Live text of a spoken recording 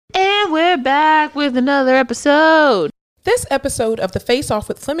we're back with another episode. This episode of The Face Off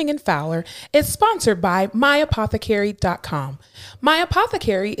with Fleming and Fowler is sponsored by MyApothecary.com. My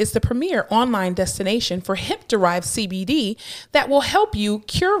Apothecary is the premier online destination for hemp-derived CBD that will help you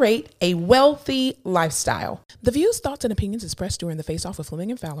curate a wealthy lifestyle. The views, thoughts, and opinions expressed during the Face Off with Fleming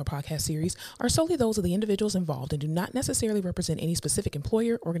and Fowler podcast series are solely those of the individuals involved and do not necessarily represent any specific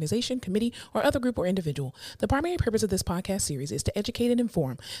employer, organization, committee, or other group or individual. The primary purpose of this podcast series is to educate and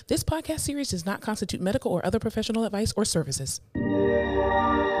inform. This podcast series does not constitute medical or other professional advice or services.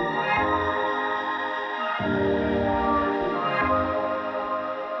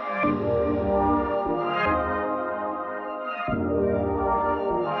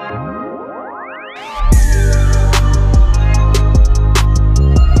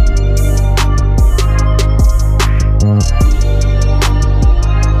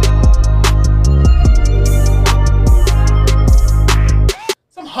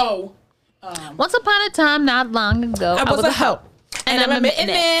 Some hoe. Once upon a time, not long ago, I was a hoe. And I'm admitting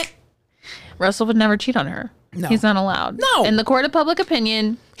it. Russell would never cheat on her. No. He's not allowed. No. In the court of public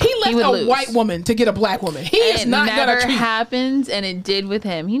opinion, He left would a lose. white woman to get a black woman. He is not It gonna never treat. happens, and it did with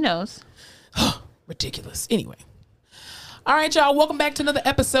him. He knows. Ridiculous. Anyway. All right, y'all. Welcome back to another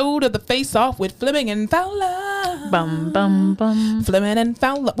episode of The Face Off with Fleming and Fowler. Bum, bum, bum. Fleming and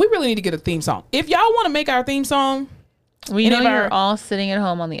Fowler. We really need to get a theme song. If y'all want to make our theme song, We Any know of our- you're all sitting at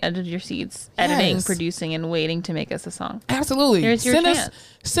home on the edge of your seats, editing, Yes. producing, and waiting to make us a song. absolutely. Here's your chance.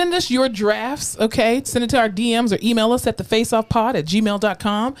 Send us your drafts, okay? Send it to our DMs or email us at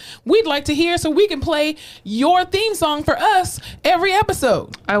thefaceoffpod@gmail.com. We'd like to hear so we can play your theme song for us every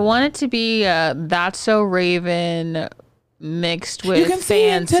episode. I want it to be That's So Raven mixed with You can see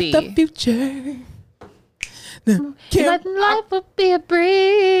fancy. into the future. Let life will be a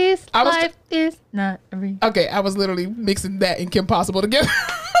breeze. I was- Life is not a breeze. Okay, I was literally mixing that and Kim Possible together.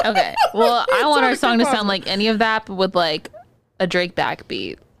 Okay. Well, I want our Sorry, song to Kim sound like any of that, but with like a Drake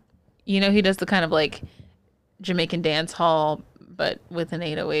backbeat. You know, he does the kind of like Jamaican dance hall, but with an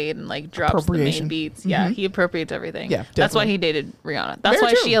 808 and like drops the main Appropriation. beats. Yeah, he appropriates everything. Yeah, that's why definitely. he dated Rihanna. That's Very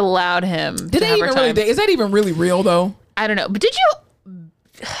why true. she allowed him Did to they have her even really time. date? Is that even really real though? I don't know. But did you...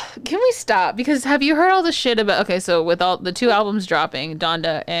 Can we stop? Because have you heard all the shit about... Okay, so with all the two albums dropping,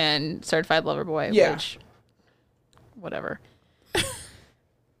 Donda and Certified Lover Boy, Yeah. which... Whatever.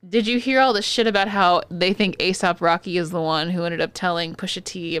 Did you hear all the shit about how they think A$AP Rocky is the one who ended up telling Pusha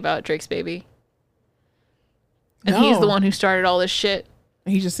T about Drake's baby? And he's No. the one who started all this shit,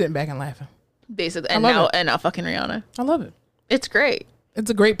 He's just sitting back and laughing. basically. I And love now, it. and now fucking Rihanna. I love it. It's great. It's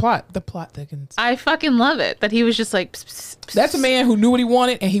a great plot. The plot thickens. I fucking love it. That he was just like... Pss, pss, pss. That's a man who knew what he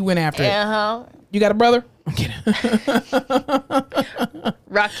wanted and he went after it. Uh-huh. You got a brother? I'm kidding.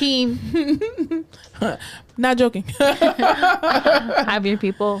 Rakim. Not joking. Have your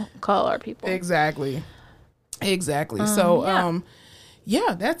people call our people. Exactly. So, yeah.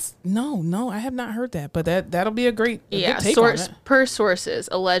 yeah, that's no, I have not heard that, but that'll be a good take on source it. per sources,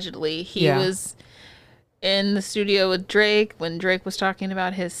 allegedly he Yeah. was in the studio with Drake when Drake was talking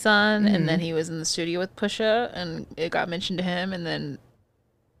about his son, and then he was in the studio with Pusha, and it got mentioned to him, and then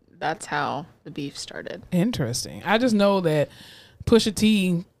that's how the beef started. Interesting. I just know that Pusha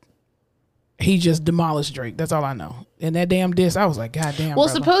T, he just demolished Drake. That's all I know. And that damn diss, I was like, God damn. Well,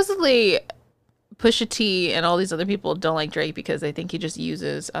 brother. supposedly Pusha T and all these other people don't like Drake because they think he just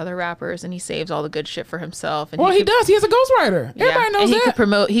uses other rappers and he saves all the good shit for himself. And Well, he could- does. He has a ghostwriter. Yeah. Everybody knows and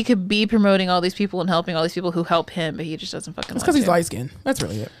that. he could be promoting all these people and helping all these people who help him, but he just doesn't fucking It's want because he's to. light skinned. That's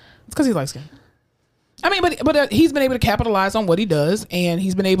really it. It's because he's light skinned. I mean, but he's been able to capitalize on what he does, and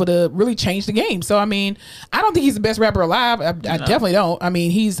he's been able to really change the game. So, I mean, I don't think he's the best rapper alive. I definitely don't. I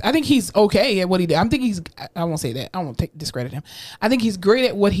mean, I think he's okay at what he does. I won't say that. I won't discredit him. I think he's great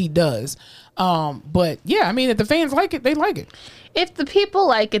at what he does. But yeah, I mean, if the fans like it, they like it. If the people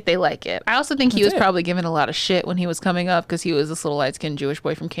like it, they like it. I also think he That's was it. probably given a lot of shit when he was coming up because he was this little light-skinned Jewish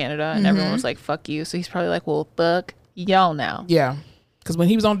boy from Canada, and everyone was like, fuck you. So he's probably like, well, fuck y'all now. Yeah. Because when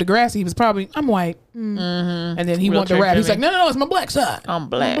he was on Degrassi, he was probably, I'm white. And then he Real wanted to rap. He's Jimmy. like, no, it's my black side. I'm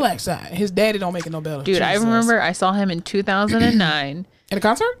black. My black side. His daddy don't make it no better. Dude, I Jesus. remember I saw him in 2009 At a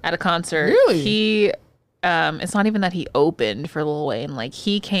concert? at a concert. Really? He, it's not even that he opened for Lil Wayne. Like,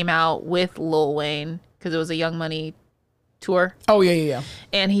 he came out with Lil Wayne because it was a Young Money tour. Oh, yeah.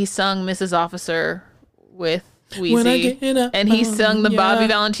 And he sung Mrs. Officer with When I Weezy. get up And he sung the on Bobby ya.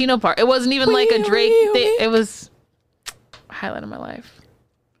 Valentino part. It wasn't even like a Drake thing. It was a highlight of my life.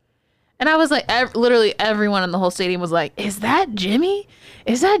 And I was like, literally everyone in the whole stadium was like, is that Jimmy?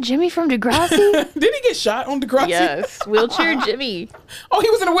 Is that Jimmy from Degrassi? Did he get shot on Degrassi? Yes. Wheelchair Jimmy. Oh, he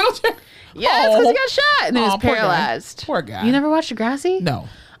was in a wheelchair? Yes, because he got shot and he was Aw, poor guy. paralyzed. Poor guy. You never watched Degrassi? No.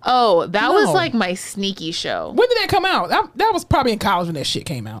 Oh, that was No. like my sneaky show. When did that come out? That was probably in college when that shit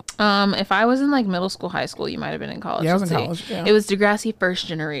came out. If I was in like middle school, high school, you might have been in college. Yeah, I was Let's in see. college, yeah. It was Degrassi First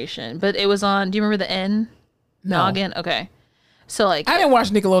Generation, but it was on. Do you remember the N? No. Noggin. Okay. So like, I didn't watch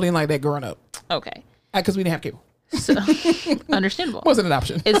Nickelodeon like that growing up okay. because we didn't have cable. So understandable. Wasn't an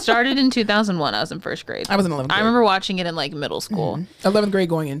option. It started in 2001. I was in first grade. I was in 11th grade. I remember watching it in like middle school. 11th grade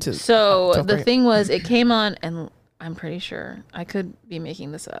going into. So 12th the grade. thing was, it came on, and I'm pretty sure I could be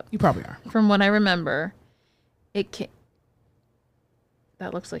making this up. You probably are. From what I remember, it came.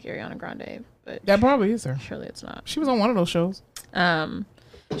 That looks like Ariana Grande, but That probably is her. surely it's not. She was on one of those shows.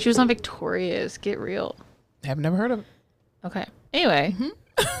 She was on Victorious. Get real. Have never heard of it. Okay. Anyway,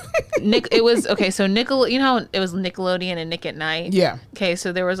 Nick. It was okay. So You know how it was Nickelodeon and Nick at Night. Yeah. Okay.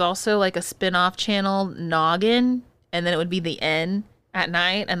 So there was also like a spin-off channel, Noggin, and then it would be the N at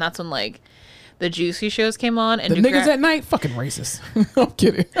night, and that's when like the juicy shows came on. And The niggas at night, fucking racist. I'm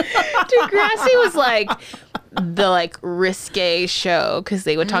kidding. Degrassi was like the like risque show because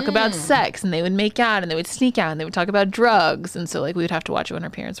they would talk about sex and they would make out and they would sneak out and they would talk about drugs, and so like we would have to watch it when our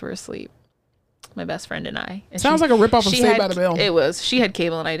parents were asleep. My best friend and I. And Sounds like a ripoff of she Saved had- by the Bell. It was. She had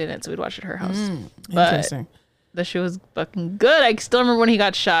cable and I didn't, so we'd watch it at her house. But Interesting. the show was fucking good. I still remember when he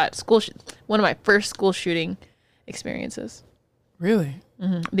got shot. One of my first school shooting experiences. Really?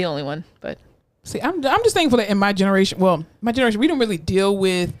 The only one, but See, I'm just thankful that in my generation, we don't really deal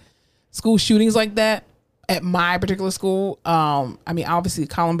with school shootings like that at my particular school. I mean, obviously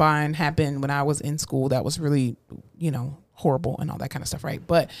Columbine happened when I was in school. That was really, horrible and all that kind of stuff, right?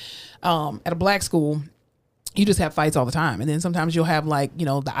 But at a black school, you just have fights all the time. And then sometimes you'll have like,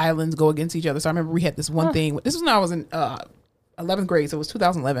 the islands go against each other. So I remember we had this one thing. This was when I was in 11th grade. So it was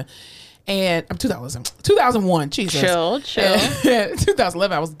 2011. And 2001, Jesus. chill.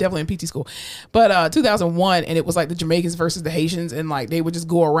 2011, I was definitely in PT school. But 2001, and it was like the Jamaicans versus the Haitians, and like they would just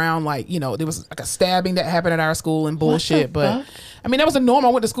go around like, there was like a stabbing that happened at our school and bullshit. But I mean, that was a norm. I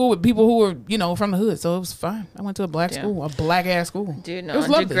went to school with people who were, from the hood, so it was fine. I went to a black school, a black ass school. Dude, It no. was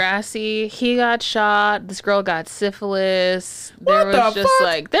lovely. Degrassi, he got shot. This girl got syphilis. There What was the just fuck?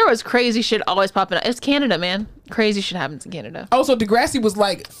 like, there was crazy shit always popping up. It's Canada, man. Crazy shit happens in Canada. Oh, so Degrassi was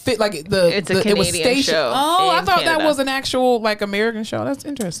like fit like It's a it was Canadian stationed. show Oh, I in thought that Canada. was an actual like American show. That's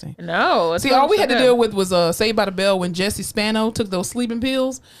interesting. No. It's See, all we had to deal with was Saved by the Bell when Jesse Spano took those sleeping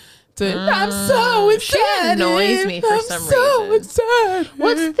pills. I'm so excited. She annoys me for some so reason. excited.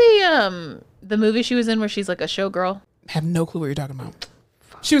 What's the movie she was in where she's like a showgirl? Have no clue what you're talking about.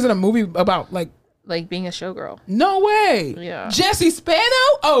 She was in a movie about like Being a showgirl. no way. Yeah. Jesse Spano?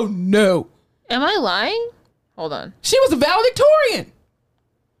 Oh no. Am I lying? Hold on. She was a valedictorian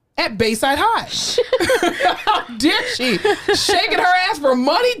at Bayside High. How dare she? Shaking her ass for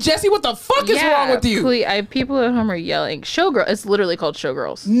money? Jesse, what the fuck is wrong with you? Please, people at home are yelling. Showgirl. It's literally called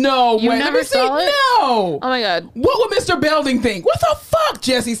Showgirls. No You way. Let never me see. saw it? No. Oh my God. What would Mr. Belding think? What the fuck,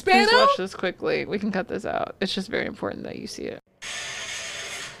 Jesse Spano? Please watch this quickly. We can cut this out. It's just very important that you see it.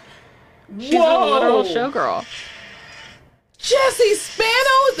 She's a literal showgirl. Jesse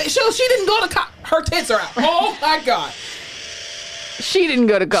Spano? So she didn't go to her tits are out. Oh my God. She didn't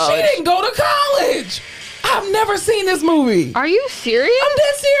go to college. She didn't go to college. I've never seen this movie. Are you serious? I'm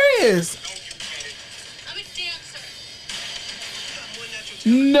dead serious. I'm a dancer.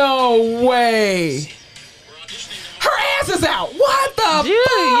 No way. Her ass is out. What the Dude,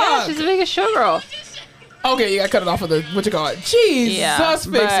 yeah, fuck? she's the biggest showgirl. Okay, you gotta cut it off of the what you call it. Jesus, Yeah, fix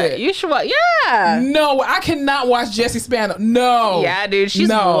but it. you should watch. Yeah. No, I cannot watch Jesse Spano. No. Yeah, dude, she's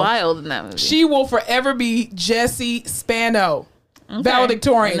No. wild in that movie. She will forever be Jesse Spano. Okay.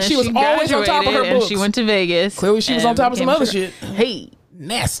 Valedictorian. And then She was always on top of her graduated and books. She went to Vegas. Clearly she was on and top of some became other sure- shit. Hey.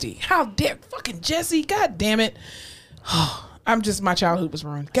 Nasty. How dare fucking Jesse. God damn it. I'm just, my childhood was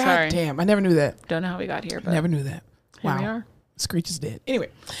ruined. God Sorry. damn. I never knew that. Don't know how we got here, but Never knew that. here Wow. we are. Screech is dead. Anyway.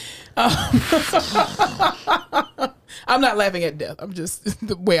 I'm not laughing at death. I'm just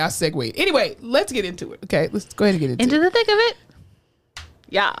the way I segued. Anyway, let's get into it. Okay, let's go ahead and get into Into it. the thick of it.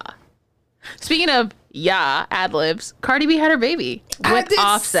 Yeah. Speaking of ad libs, Cardi B had her baby with I did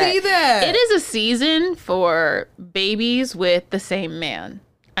Offset. see that. It is a season for babies with the same man.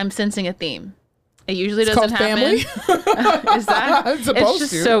 I'm sensing a theme. It usually It's doesn't called happen. family. Is that? It's supposed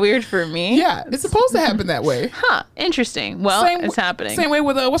just to. so weird for me. Yeah, it's supposed to happen that way. Huh. Interesting. Well, it's happening. Same way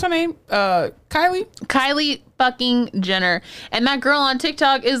with what's her name? Kylie. Kylie fucking Jenner. And that girl on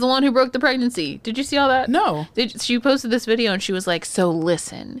TikTok is the one who broke the pregnancy. Did you see all that? No. She posted this video and she was like, so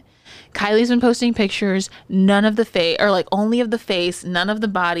listen, Kylie's been posting pictures, none of the face, or like only of the face, none of the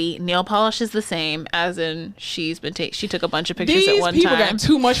body. Nail polish is the same, as in she took a bunch of pictures at one time. These people got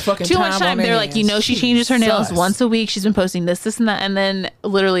too much fucking too time. much time. They're like, she changes her nails once a week. She's been posting this, and that, and then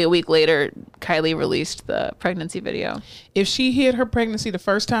literally a week later, Kylie released the pregnancy video. If she hid her pregnancy the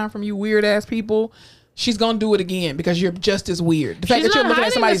first time from you weird ass people, she's gonna do it again because you're just as weird. The fact that you're looking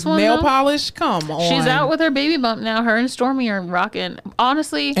at somebody's nail polish, come on. She's out with her baby bump now. Her and Stormy are rocking.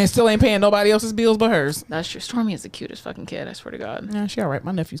 Honestly, and still ain't paying nobody else's bills but hers. That's true. Stormy is the cutest fucking kid. I swear to God. Yeah, she all right.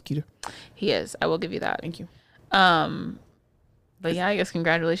 My nephew's cuter. He is. I will give you that. Thank you. But yeah, I guess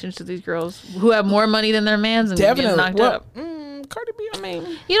congratulations to these girls who have more money than their mans and Definitely. get knocked up. Cardi B, I mean,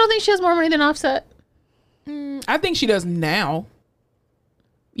 you don't think she has more money than Offset? I think she does now.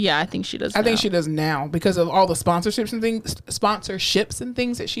 Yeah, I think she does. I think she does now because of all the sponsorships and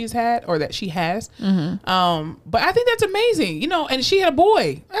things that she's had or that she has. Mm-hmm. But I think that's amazing, and she had a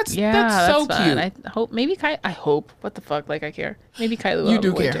boy. That's so cute. I hope I hope. What the fuck? Like I care. Maybe Kylie will. You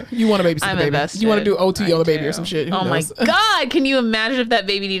do care. You want to babysit the baby. Invested. You want to do OT on the baby or some shit. Oh my God! Can you imagine if that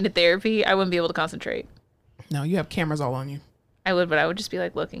baby needed therapy? I wouldn't be able to concentrate. No, you have cameras all on you. I would, but I would just be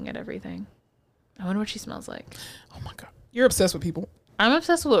like looking at everything. I wonder what she smells like. Oh my God, you're obsessed with people. I'm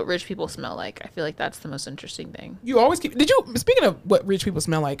obsessed with what rich people smell like. I feel like that's the most interesting thing. You always keep. Speaking of what rich people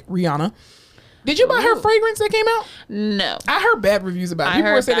smell like, Rihanna, did you buy her fragrance that came out? No. I heard bad reviews about it.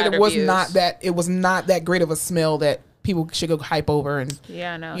 People were saying that it was not that great of a smell that people should go hype over. And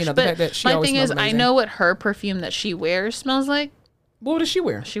yeah, no. The fact that she my thing is, amazing. I know what her perfume that she wears smells like. What does she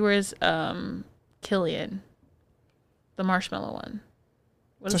wear? She wears Killian, the marshmallow one.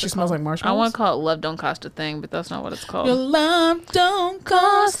 So she smells like marshmallows? I want to call it Love Don't Cost a Thing, but that's not what it's called. Your love don't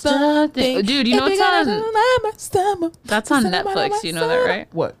cost a thing. Dude, you know it's on... That's on Netflix. You know that, right?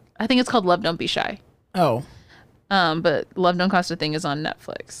 What? I think it's called Love Don't Be Shy. Oh. But Love Don't Cost a Thing is on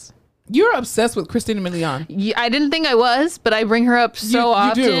Netflix. You're obsessed with Christina Milian. Yeah, I didn't think I was, but I bring her up so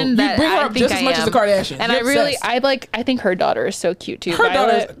often that you bring her up just as much as the Kardashians. And I think her daughter is so cute too. Her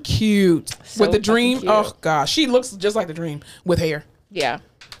daughter is cute. So with the dream. cute. Oh gosh, she looks just like the dream with hair. Yeah.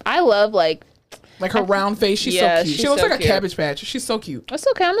 I love like her round face. She's so cute. She looks like cute. a Cabbage Patch. She's so cute. That's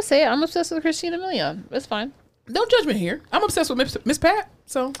okay. I'm gonna say it. I'm obsessed with Christina Milian. It's fine. No judgment here. I'm obsessed with Miss Pat.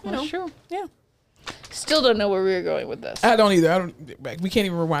 So That's true. Yeah. Still don't know where we were going with this. I don't either. We can't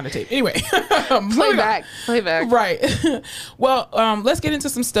even rewind the tape. Anyway, play back. Right. Well, let's get into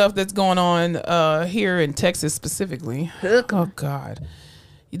some stuff that's going on here in Texas specifically. Oh God.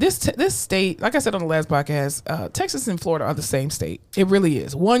 This state, like I said on the last podcast, Texas and Florida are the same state. It really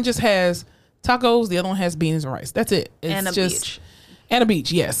is. One just has tacos, the other one has beans and rice. That's it. It's and a beach. And a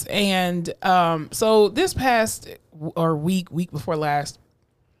beach, yes. And so this past week before last,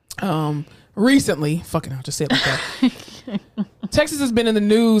 recently, I'll just say it like that. Texas has been in the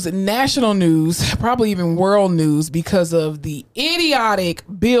news, national news, probably even world news, because of the idiotic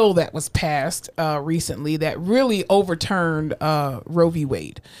bill that was passed recently that really overturned Roe v.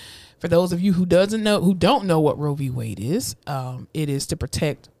 Wade. For those of you who don't know what Roe v. Wade is, it is to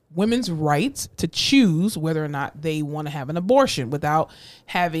protect women's rights to choose whether or not they want to have an abortion without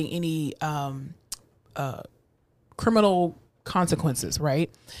having any criminal consequences, right?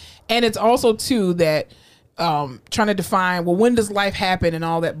 And it's also too that trying to define, well, when does life happen and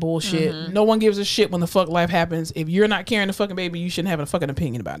all that bullshit. Mm-hmm. No one gives a shit when the fuck life happens. If you're not carrying the fucking baby, you shouldn't have a fucking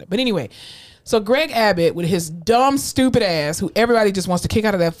opinion about it. But anyway, so Greg Abbott with his dumb, stupid ass, who everybody just wants to kick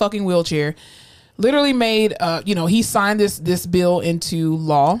out of that fucking wheelchair, literally made, he signed this bill into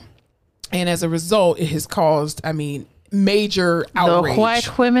law. And as a result, it has caused, major outrage. The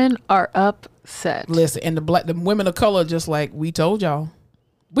white women are upset. Listen, and the women of color just like, we told y'all.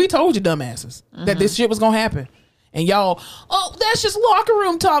 We told you dumbasses that this shit was going to happen. And y'all, that's just locker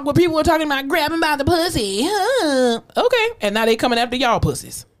room talk where people are talking about grabbing by the pussy. Huh. Okay. And now they coming after y'all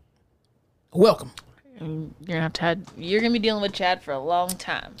pussies. Welcome. You're gonna be dealing with Chad for a long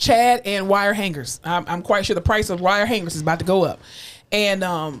time. Chad and wire hangers. I'm quite sure the price of wire hangers is about to go up.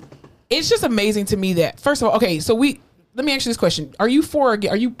 And it's just amazing to me that, first of all, okay, so let me ask you this question. Are you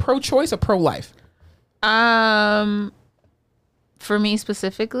pro-choice or pro-life? For me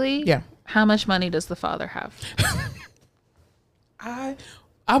specifically, yeah. How much money does the father have?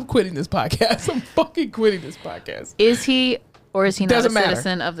 I'm quitting this podcast. I'm fucking quitting this podcast. Is he or is he not Doesn't a matter.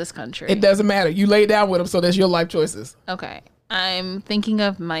 citizen of this country? It doesn't matter. You lay down with him, so that's your life choices. Okay. I'm thinking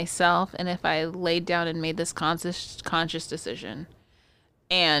of myself, and if I laid down and made this conscious decision,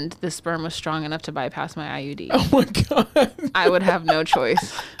 and the sperm was strong enough to bypass my IUD, oh my God, I would have no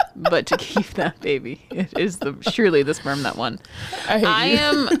choice but to keep that baby. It is surely the sperm that won. I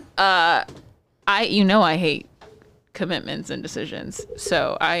hate you. I hate commitments and decisions.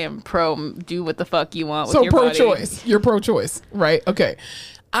 So I am pro do what the fuck you want with So your body. pro-choice. You're pro-choice, right? Okay.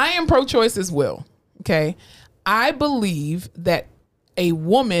 I am pro-choice as well. Okay. I believe that a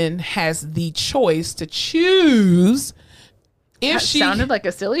woman has the choice to choose if That she sounded like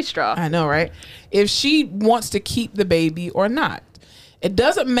a silly straw. I know, right? If she wants to keep the baby or not. It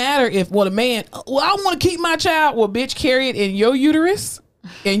doesn't matter if, well, the man, well, I want to keep my child. Well, bitch, carry it in your uterus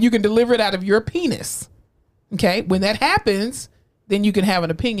and you can deliver it out of your penis. Okay? When that happens, then you can have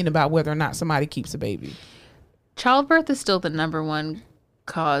an opinion about whether or not somebody keeps a baby. Childbirth is still the number one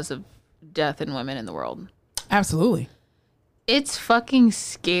cause of death in women in the world. Absolutely. It's fucking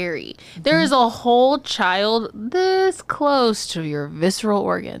scary. There is a whole child this close to your visceral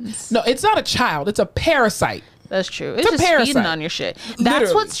organs. No, it's not a child. It's a parasite. That's true. It's It's a just parasite. feeding on your shit. That's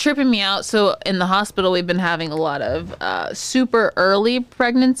Literally. what's tripping me out. So in the hospital, we've been having a lot of super early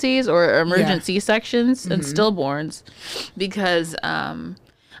pregnancies or emergent C-sections and stillborns because I'm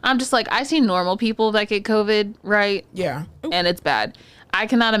just like, I see normal people that get COVID, right? Yeah. And it's bad. I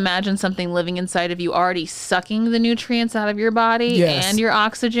cannot imagine something living inside of you already sucking the nutrients out of your body Yes. and your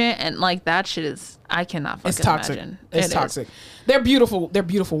oxygen. And like that shit is, I cannot fucking It's toxic. imagine. It's It is. toxic. They're beautiful. They're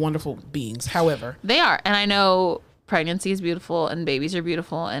beautiful, wonderful beings. However, They are. And I know pregnancy is beautiful and babies are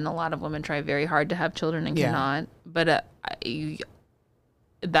beautiful. And a lot of women try very hard to have children and Yeah. cannot. But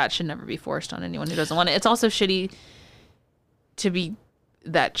that should never be forced on anyone who doesn't want it. It's also shitty to be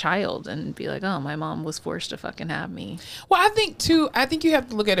that child and be like, oh, my mom was forced to fucking have me. well, I think you have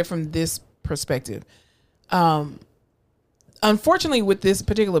to look at it from this perspective. Unfortunately, with this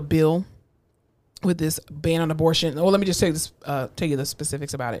particular bill, with this ban on abortion, well, let me just tell you the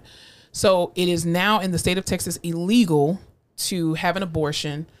specifics about it. So it is now in the state of Texas illegal to have an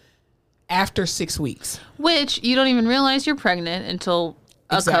abortion after 6 weeks. Which you don't even realize you're pregnant until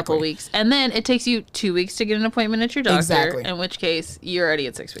a Exactly. couple weeks. And then it takes you 2 weeks to get an appointment at your doctor. Exactly. In which case you're already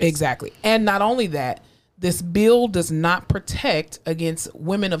at 6 weeks. Exactly. And not only that, this bill does not protect against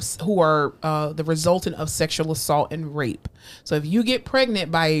women who are the resultant of sexual assault and rape. So if you get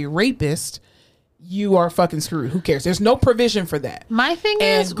pregnant by a rapist, you are fucking screwed. Who cares? There's no provision for that. My thing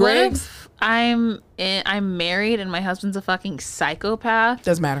And is, Greg- what if I'm married and my husband's a fucking psychopath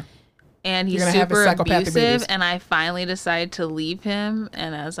Doesn't matter. and he's You're gonna have his super psychopathic abusive babies. and I finally decide to leave him,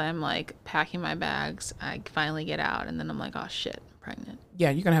 and as I'm like packing my bags, I finally get out and then I'm like, oh shit, I'm pregnant. Yeah,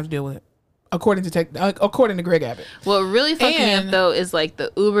 you're gonna have to deal with it. According to Greg Abbott. What really fucked me up And- though is like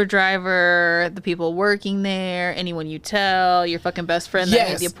the Uber driver, the people working there, anyone you tell, your fucking best friend that made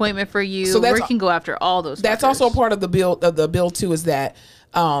Yes. the appointment for you. So that's- we can go after all those. That's fuckers. also a part of the bill too, is that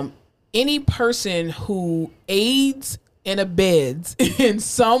any person who aids and abets in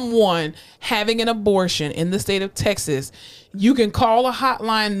someone having an abortion in the state of Texas, you can call a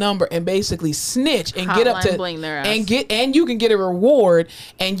hotline number and basically snitch and get up Hotline to bling their ass. and you can get a reward,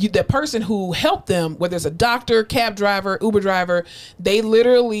 and the person who helped them, whether it's a doctor, cab driver, Uber driver, they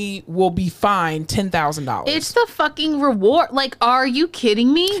literally will be fined $10,000. It's the fucking reward. Like, are you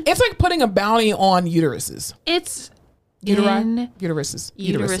kidding me? It's like putting a bounty on uteruses. It's Uteri? Uteruses.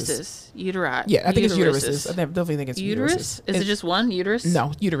 Uteri. Yeah, I think it's uteruses. I definitely think it's Uterus? uteruses. Is it just one uterus?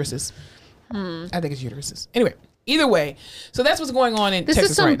 No, uteruses. I think it's uteruses. Anyway, either way, so that's what's going on in This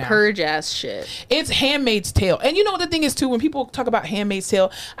Texas is some right now. purge ass shit. It's Handmaid's Tale. And you know what the thing is too, when people talk about Handmaid's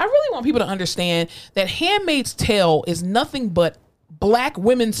Tale, I really want people to understand that Handmaid's Tale is nothing but black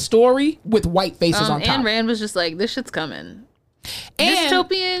women's story with white faces on top. And Rand was just like, this shit's coming. And-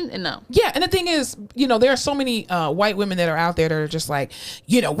 Dystopian? And no. Yeah, and the thing is, there are so many white women that are out there that are just like,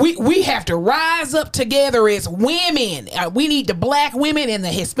 we have to rise up together as women. We need the black women and the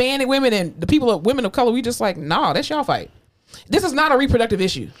Hispanic women and the women of color. We just like, nah, that's y'all fight. This is not a reproductive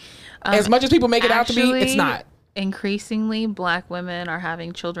issue. As much as people make it out to be, it's Actually, not. Increasingly, black women are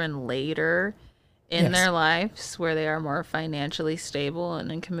having children later in Yes. their lives where they are more financially stable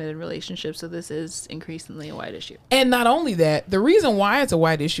and in committed relationships. So this is increasingly a white issue. And not only that, the reason why it's a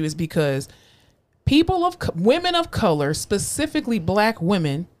white issue is because women of color, specifically black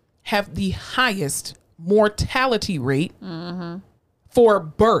women, have the highest mortality rate for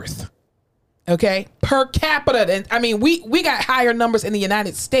birth. Okay, per capita. And I mean, we got higher numbers in the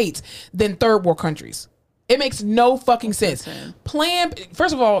United States than third world countries. It makes no fucking sense. insane.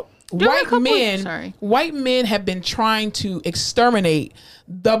 First of all, There were a couple- white men have been trying to exterminate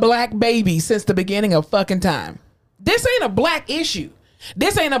the black baby since the beginning of fucking time. This ain't a black issue.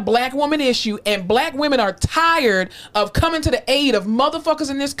 This ain't a black woman issue, and black women are tired of coming to the aid of motherfuckers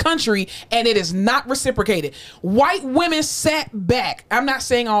in this country, and it is not reciprocated. White women sat back. I'm not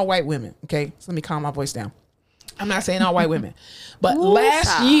saying all white women, okay? So let me calm my voice down. I'm not saying all white women, but Ooh,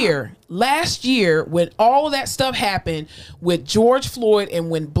 last year, when all of that stuff happened with George Floyd and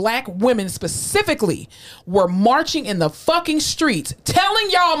when black women specifically were marching in the fucking streets, telling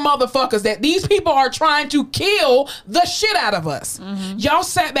y'all motherfuckers that these people are trying to kill the shit out of us. Y'all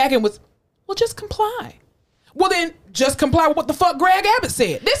sat back and was, well, just comply. Well, then just comply with what the fuck Greg Abbott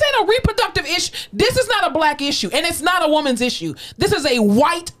said. This ain't a reproductive issue. This is not a black issue, and it's not a woman's issue. This is a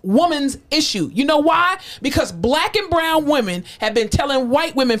white woman's issue. You know why? Because black and brown women have been telling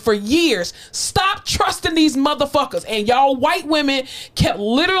white women for years, stop trusting these motherfuckers. And y'all white women kept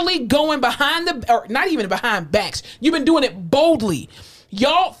literally going behind or not even behind backs. You've been doing it boldly.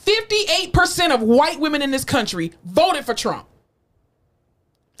 Y'all, 58% of white women in this country voted for Trump.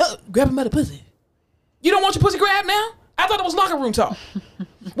 Grab him by the pussy. You don't want your pussy grabbed now? I thought it was locker room talk.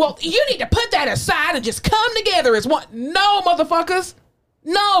 Well, you need to put that aside and just come together as one. No, motherfuckers.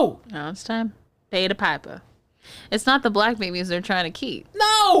 No. No, it's time. Pay the piper. It's not the black babies they're trying to keep.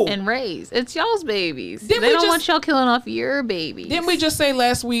 No. And raise. It's y'all's babies. Didn't They we don't just- want y'all killing off your babies. Didn't we just say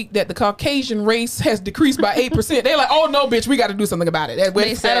last week that the Caucasian race has decreased by 8%? They're like, oh no, bitch, we got to do something about it.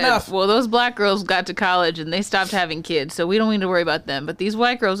 They It's said, had enough. well, those black girls got to college and they stopped having kids, so we don't need to worry about them. But these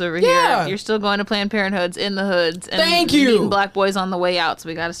white girls over Yeah. here, you're still going to Planned Parenthoods in the hoods and Thank you. meeting black boys on the way out, so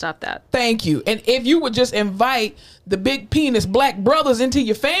we got to stop that. Thank you. And if you would just invite the big penis black brothers into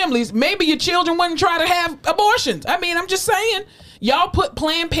your families, maybe your children wouldn't try to have abortions. I mean, I'm just saying. Y'all put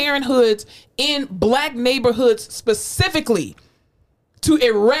Planned Parenthoods in black neighborhoods specifically to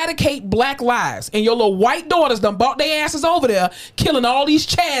eradicate black lives. And your little white daughters done bought their asses over there, killing all these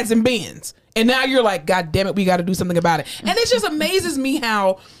Chads and Bens. And now you're like, God damn it, we got to do something about it. And it just amazes me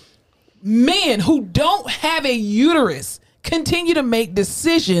how men who don't have a uterus continue to make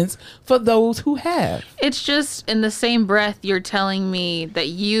decisions for those who have. It's just in the same breath you're telling me that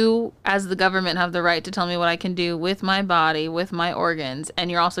you, as the government, have the right to tell me what I can do with my body, with my organs, and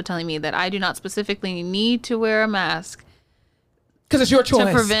you're also telling me that I do not specifically need to wear a mask Because it's your choice.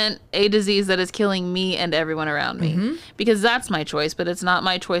 to prevent a disease that is killing me and everyone around me. Because that's my choice, but it's not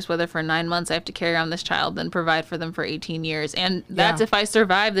my choice whether for 9 months I have to carry on this child, then provide for them for 18 years. And that's Yeah. if I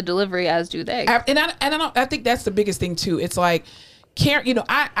survive the delivery, as do they. I think that's the biggest thing too. It's like,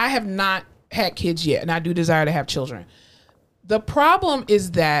 I have not had kids yet, and I do desire to have children. The problem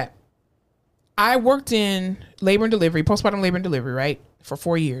is that I worked in labor and delivery, postpartum labor and delivery, right, for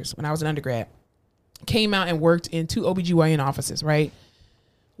 4 years when I was an undergrad. Came out and worked in 2 OBGYN offices, right?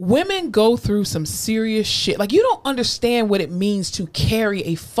 Women go through some serious shit. Like, you don't understand what it means to carry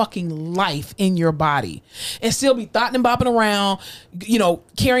a fucking life in your body and still be thotting and bopping around,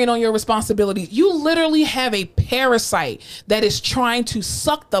 carrying on your responsibilities. You literally have a parasite that is trying to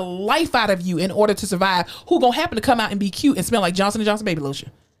suck the life out of you in order to survive, who gonna happen to come out and be cute and smell like Johnson & Johnson baby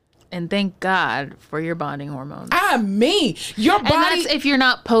lotion. And thank God for your bonding hormones. I mean, your body. And that's if you're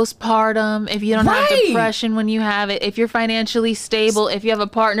not postpartum, if you don't have Right. depression when you have it, if you're financially stable, if you have a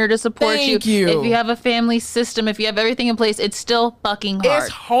partner to support Thank you, you. if you have a family system, if you have everything in place, it's still fucking hard.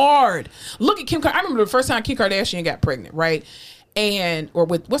 It's hard. Look at Kim. I remember the first time Kim Kardashian got pregnant, right?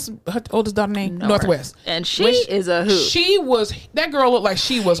 What's her oldest daughter name? Northwest. And she is a hoot. That girl looked like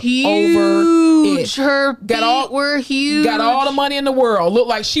she was Huge. over it. Her feet were huge. Got all the money in the world. Looked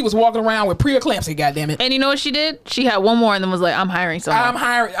like she was walking around with preeclampsia, goddammit. And you know what she did? She had one more and then was like, I'm hiring someone.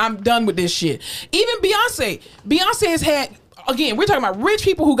 I'm done with this shit. Even Beyonce. Beyonce has had, again, we're talking about rich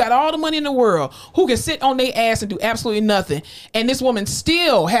people who got all the money in the world, who can sit on their ass and do absolutely nothing. And this woman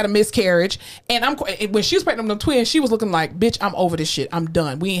still had a miscarriage. And when she was pregnant with them twins, she was looking like, bitch, I'm over this shit. I'm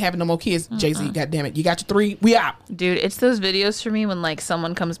done. We ain't having no more kids. Jay-Z, goddammit. You got your 3. We out. Dude, it's those videos for me when like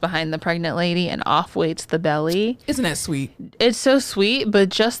someone comes behind the pregnant lady and off weights the belly. Isn't that sweet? It's so sweet, but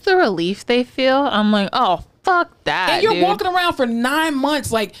just the relief they feel, I'm like, oh, fuck that. And you're dude. walking around for 9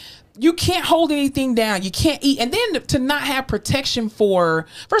 months, like, you can't hold anything down. You can't eat. And then to not have protection for,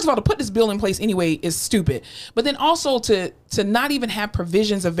 first of all, to put this bill in place anyway is stupid. But then also to not even have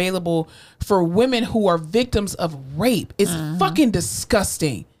provisions available for women who are victims of rape is fucking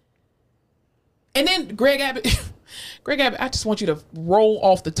disgusting. And then Greg Abbott, I just want you to roll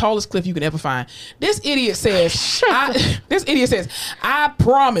off the tallest cliff you can ever find. This idiot says, I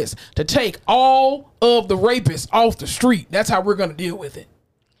promise to take all of the rapists off the street. That's how we're going to deal with it.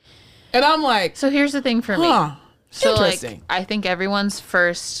 And I'm like, so here's the thing for me. So interesting. like, I think everyone's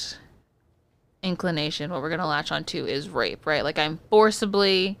first inclination, what we're going to latch on to is rape, right? Like I'm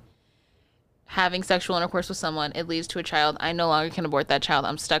forcibly having sexual intercourse with someone. It leads to a child. I no longer can abort that child.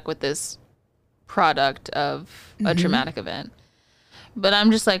 I'm stuck with this product of a traumatic event. But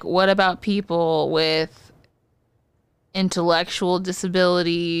I'm just like, what about people with intellectual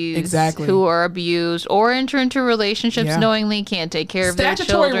disabilities, Exactly. who are abused or enter into relationships Yeah. knowingly can't take care of their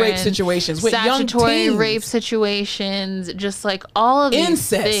Statutory children. rape situations with young Statutory teens. rape situations, just like all of these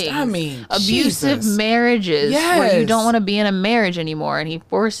Incest. things. I mean, abusive Jesus. marriages where you Yes. don't want to be in a marriage anymore and he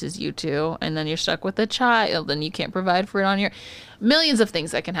forces you to, and then you're stuck with a child and you can't provide for it on your millions of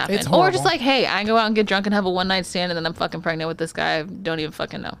things that can happen. It's Or just horrible. like, hey, I go out and get drunk and have a one night stand and then I'm fucking pregnant with this guy I don't even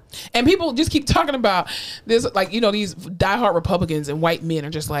fucking know. And people just keep talking about this, like, you know, these diehard Republicans and white men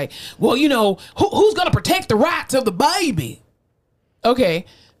are just like, well, you know, who's going to protect the rights of the baby? Okay,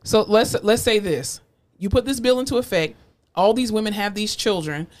 so let's say this. You put this bill into effect. All these women have these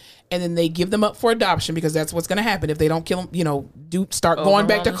children, and then they give them up for adoption because that's what's going to happen if they don't kill them. You know, start going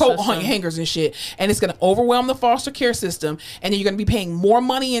back to Overwhelm the coat system. hangers and shit, and it's going to overwhelm the foster care system, and then you're going to be paying more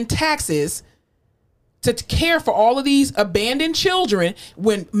money in taxes to care for all of these abandoned children.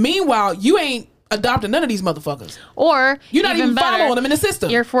 When meanwhile you ain't adopting none of these motherfuckers. Or You're not even better, following them in the system.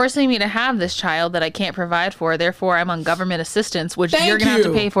 You're forcing me to have this child that I can't provide for. Therefore, I'm on government assistance, which Thank you're going to have to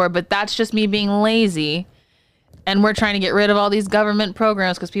you. pay for. But that's just me being lazy. And we're trying to get rid of all these government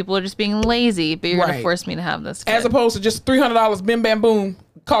programs because people are just being lazy. But you're going Right. to force me to have this kid. As opposed to just $300, bim bam boom,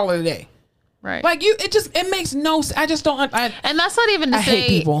 call it a day. right. Like it makes no sense. I just don't. And that's not even to I say hate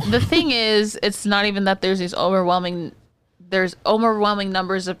people. the thing is, it's not even that there's overwhelming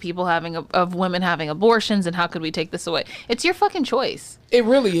numbers of people of women having abortions, and how could we take this away? It's your fucking choice. It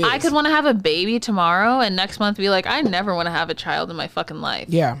really is. I could want to have a baby tomorrow and next month be like, I never want to have a child in my fucking life.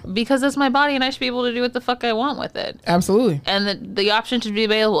 Yeah. Because it's my body and I should be able to do what the fuck I want with it. Absolutely. And the option should be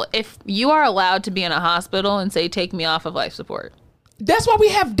available. If you are allowed to be in a hospital and say, take me off of life support. That's why we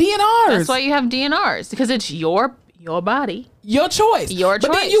have DNRs. That's why you have DNRs, because it's your body. Your choice. Your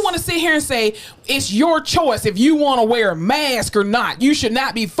But then choice. you want to sit here and say it's your choice if you want to wear a mask or not. You should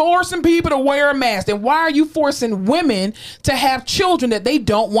not be forcing people to wear a mask. And why are you forcing women to have children that they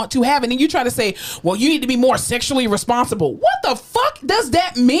don't want to have? And then you try to say, well, you need to be more sexually responsible. What the fuck does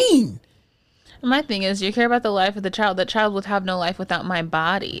that mean? My thing is, you care about the life of the child. That child would have no life without my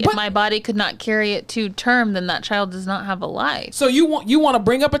body. But- If my body could not carry it to term, then that child does not have a life. So you want to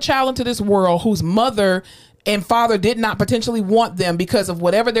bring up a child into this world whose mother and father did not potentially want them because of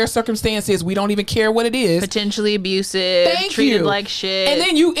whatever their circumstance is. We don't even care what it is. Potentially abusive, Thank treated you. like shit. And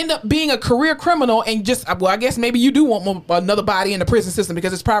then you end up being a career criminal and just, well, I guess maybe you do want another body in the prison system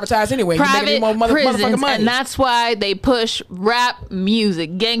because it's privatized anyway. You're making private more motherfucking prisons, money. and that's why they push rap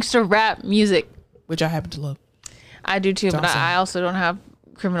music, gangster rap music. Which I happen to love. I do too, but awesome. I also don't have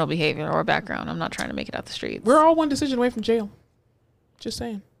criminal behavior or background. I'm not trying to make it out the streets. We're all one decision away from jail. Just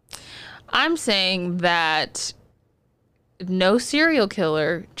saying. I'm saying that no serial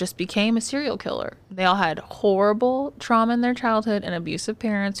killer just became a serial killer. They all had horrible trauma in their childhood and abusive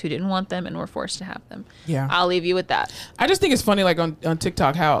parents who didn't want them and were forced to have them. Yeah. I'll leave you with that. I just think it's funny, like on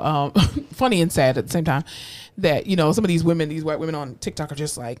TikTok, how funny and sad at the same time that, you know, some of these women, these white women on TikTok are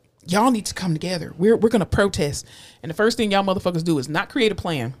just like, y'all need to come together. We're going to protest. And the first thing y'all motherfuckers do is not create a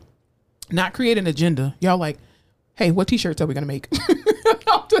plan, not create an agenda. Y'all like, hey, what t-shirts are we going to make?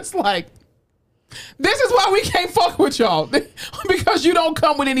 I'm just like, this is why we can't fuck with y'all because you don't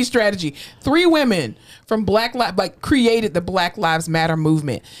come with any strategy. 3 women from created the Black Lives Matter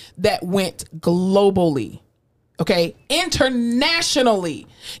movement that went globally. Okay, internationally.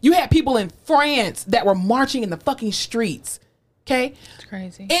 You had people in France that were marching in the fucking streets. Okay, It's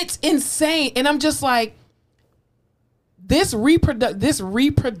crazy. it's insane, and I'm just like, this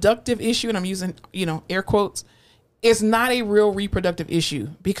reproductive issue, and I'm using, you know, air quotes, is not a real reproductive issue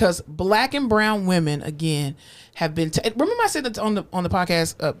because Black and brown women again have been. Remember, I said that on the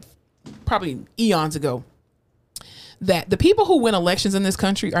podcast probably eons ago that the people who win elections in this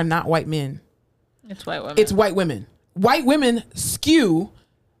country are not white men. It's white women. It's white women. White women skew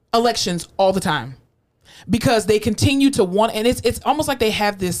elections all the time because they continue to want, and it's almost like they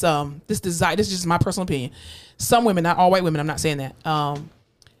have this this desire. This is just my personal opinion. Some women, not all white women, I'm not saying that.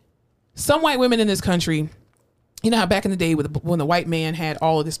 Some white women in this country, you know how back in the day when the white man had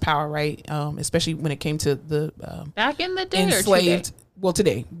all of this power, right? Especially when it came to the back in the day enslaved. or today? Well,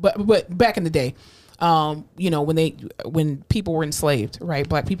 today, but back in the day, you know, when people were enslaved, right?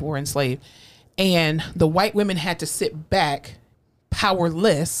 Black people were enslaved, and the white women had to sit back,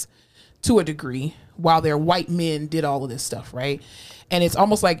 powerless to a degree, while their white men did all of this stuff, right? And it's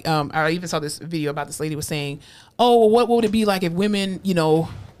almost like I even saw this video about this lady was saying, "Oh, well, what would it be like if women, you know,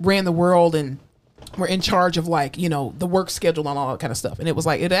 ran the world and were in charge of, like, you know, the work schedule and all that kind of stuff?" And it was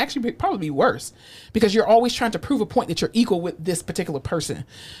like, it'd actually probably be worse because you're always trying to prove a point that you're equal with this particular person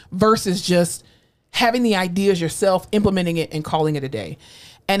versus just having the ideas yourself, implementing it and calling it a day.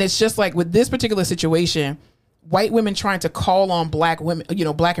 And it's just like with this particular situation, white women trying to call on black women,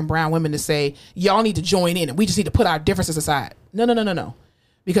 black and brown women to say, y'all need to join in and we just need to put our differences aside. No.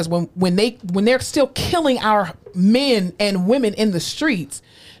 Because when they're still killing our men and women in the streets,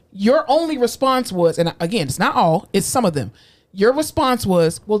 your only response was, and again, it's not all, it's some of them. Your response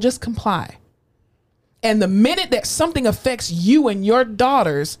was, well, just comply. And the minute that something affects you and your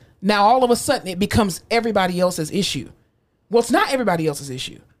daughters, now all of a sudden it becomes everybody else's issue. Well, it's not everybody else's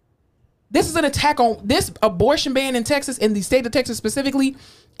issue. This is an attack on this abortion ban in Texas, in the state of Texas specifically,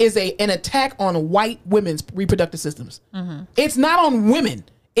 is an attack on white women's reproductive systems. Mm-hmm. It's not on women.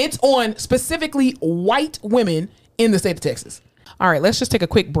 It's on specifically white women in the state of Texas. All right, let's just take a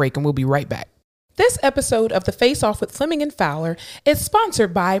quick break and we'll be right back. This episode of The Face Off with Fleming and Fowler is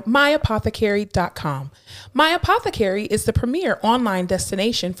sponsored by myapothecary.com. My Apothecary is the premier online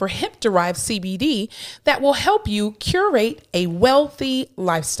destination for hemp-derived CBD that will help you curate a wealthy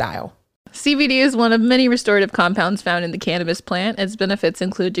lifestyle. CBD is one of many restorative compounds found in the cannabis plant. Its benefits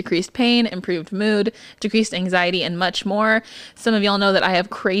include decreased pain, improved mood, decreased anxiety, and much more. Some of y'all know that I have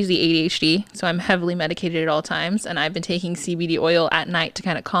crazy ADHD, so I'm heavily medicated at all times, and I've been taking CBD oil at night to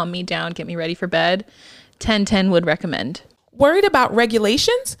kind of calm me down, get me ready for bed. 10/10 would recommend. Worried about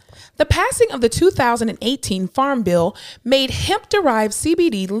regulations? The passing of the 2018 Farm Bill made hemp-derived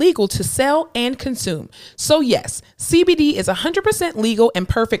CBD legal to sell and consume. So yes, CBD is 100% legal and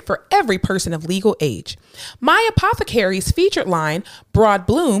perfect for every person of legal age. My Apothecary's featured line, Broad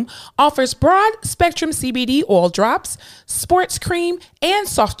Bloom, offers broad-spectrum CBD oil drops, sports cream, and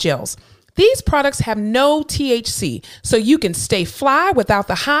soft gels. These products have no THC, so you can stay fly without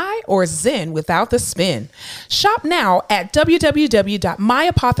the high or zen without the spin. Shop now at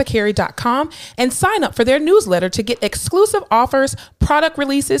www.myapothecary.com and sign up for their newsletter to get exclusive offers, product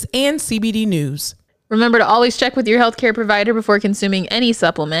releases, and CBD news. Remember to always check with your healthcare provider before consuming any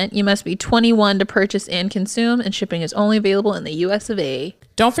supplement. You must be 21 to purchase and consume, and shipping is only available in the US of A.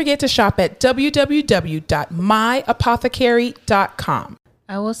 Don't forget to shop at www.myapothecary.com.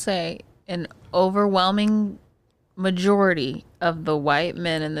 I will say, an overwhelming majority of the white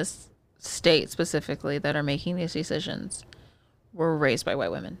men in this state specifically that are making these decisions were raised by white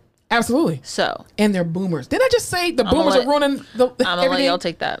women. Absolutely. So. And they're boomers. Didn't I just say the boomers are ruining the I'm going to let y'all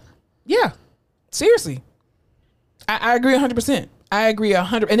take that. Yeah. Seriously. I agree 100%. I agree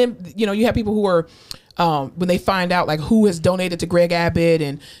 100%. And then, you have people who are, when they find out like who has donated to Greg Abbott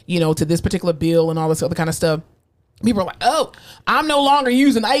and, to this particular bill and all this other kind of stuff. People are like, oh, I'm no longer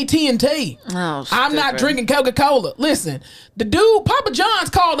using AT&T. Oh, I'm not drinking Coca-Cola. Listen, the dude, Papa John's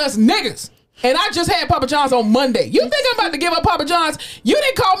called us niggas. And I just had Papa John's on Monday. You think I'm about to give up Papa John's? You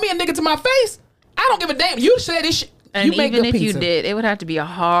didn't call me a nigga to my face. I don't give a damn. You said this shit. And you make even good if pizza. you did, it would have to be a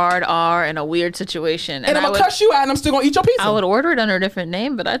hard R in a weird situation. And I'm going to cuss you out and I'm still going to eat your pizza. I would order it under a different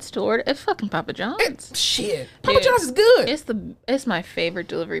name, but I'd still order it. It's fucking Papa John's. Shit. Papa John's is good. It's my favorite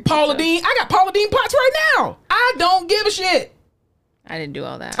delivery pizza. Paula Deen. I got Paula Deen pots right now. I don't give a shit. I didn't do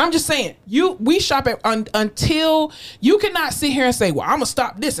all that. I'm just saying, we shop at until you cannot sit here and say, well, I'm going to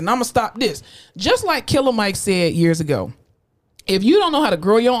stop this and I'm going to stop this. Just like Killer Mike said years ago. If you don't know how to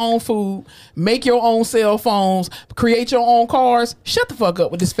grow your own food, make your own cell phones, create your own cars, shut the fuck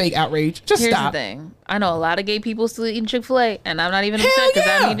up with this fake outrage. Just Here's stop. The thing. I know a lot of gay people still eating Chick-fil-A, and I'm not even upset because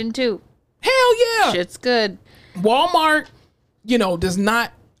I'm eating too. Hell yeah. Shit's good. Walmart, does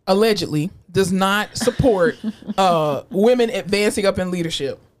not support women advancing up in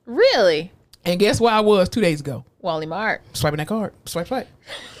leadership. Really? And guess where I was 2 days ago? Wally Mart. Swiping that card. Swipe.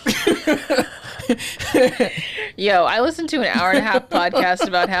 Yo, I listened to an hour and a half podcast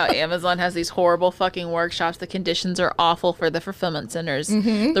about how Amazon has these horrible fucking workshops. The conditions are awful for the fulfillment centers.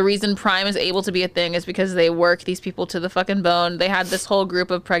 Mm-hmm. The reason Prime is able to be a thing is because they work these people to the fucking bone. They had this whole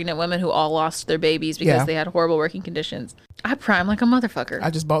group of pregnant women who all lost their babies because they had horrible working conditions. I Prime like a motherfucker. I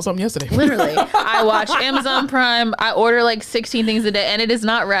just bought something yesterday. Literally. I watch Amazon Prime. I order like 16 things a day and it is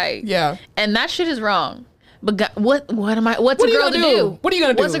not right. Yeah. And that shit is wrong. But God, what's a girl to do? What are you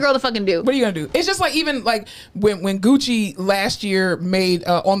gonna do? What's a girl to fucking do? What are you gonna do? It's just like even like when Gucci last year made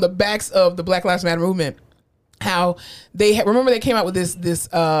on the backs of the Black Lives Matter movement, how they remember they came out with this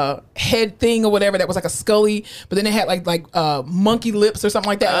head thing or whatever that was like a Scully, but then they had like monkey lips or something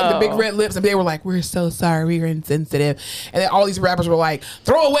like that, like the big red lips, and they were like, "We're so sorry, we're insensitive," and then all these rappers were like,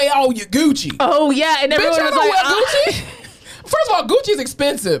 "Throw away all your Gucci." Oh yeah, and everyone Bitch, was like, Gucci. First of all, Gucci is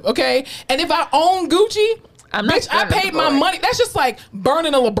expensive, okay? And if I own Gucci, I paid my money. That's just like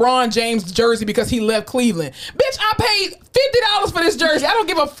burning a LeBron James jersey because he left Cleveland. Bitch, I paid $50 for this jersey. I don't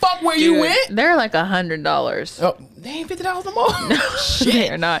give a fuck where you went. They're like $100. Oh, they ain't $50 no more. No, shit,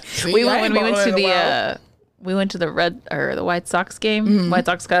 they're not. See, we went to the White Sox game, White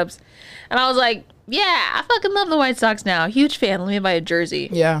Sox Cubs, and I was like, Yeah, I fucking love the White Sox now. Huge fan. Let me buy a jersey.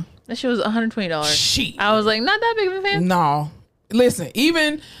 Yeah. That shit was $120. Shit. I was like, not that big of a fan. No. Listen,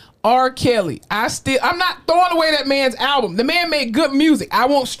 even R. Kelly, I'm not throwing away that man's album. The man made good music. I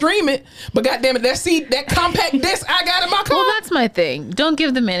won't stream it, but goddamn it, that compact disc I got in my car. Well, that's my thing. Don't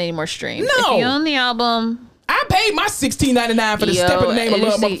give the man any more streams. No. If you own the album, I paid my $16.99 for the Step in the Name of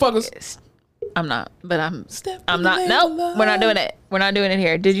Love, motherfuckers. I'm not, but I'm Step I'm in the not. name Nope, of love. we're not doing it. We're not doing it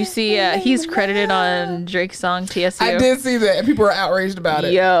here. Did you see? He's credited on Drake's song TSU. I did see that, and people are outraged about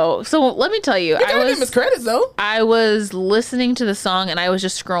it. Yo, so let me tell you, He got him his credits though. I was listening to the song and I was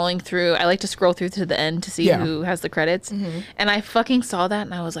just scrolling through. I like to scroll through to the end to see who has the credits, and I fucking saw that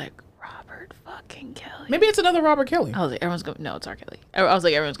and I was like, Robert fucking Kelly. Maybe it's another Robert Kelly. I was like, everyone's going. No, it's R. Kelly. I was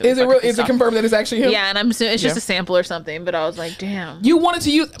like, everyone's going. Is it real? Is it confirmed that it's actually him? Yeah, and I'm assuming it's just Yeah. a sample or something. But I was like, damn. You wanted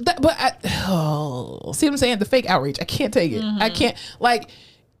to use that, but see what I'm saying? The fake outrage. I can't take it. I can't. Like,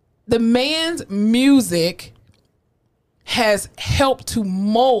 the man's music has helped to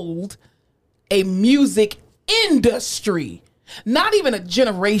mold a music industry, not even a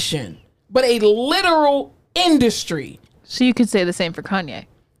generation, but a literal industry. So you could say the same for Kanye.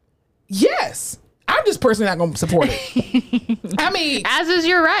 Yes. I'm just personally not going to support it. I mean, As is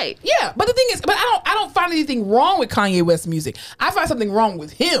your right. yeah, but the thing is, but I don't find anything wrong with Kanye West's music. I find something wrong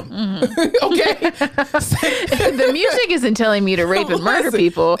with him. Okay, The music isn't telling me to rape and murder Listen,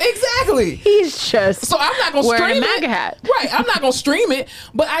 people. Exactly. He's just So I'm not gonna wearing stream a MAGA it. hat. Right. I'm not gonna stream it.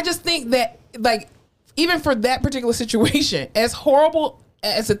 But I just think that, like, even for that particular situation, as horrible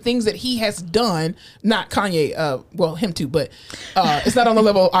as the things that he has done, not Kanye, well, him too, but it's not on the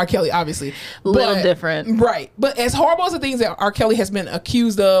level of R. Kelly, obviously. Little But- different. Right. But as horrible as the things that R. Kelly has been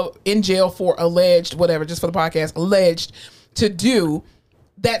accused of in jail for, alleged, whatever, just for the podcast, alleged to do,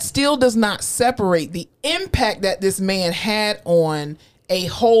 that still does not separate the impact that this man had on a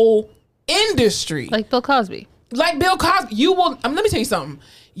whole industry. Like Bill Cosby. Like Bill Cosby, you will, let me tell you something.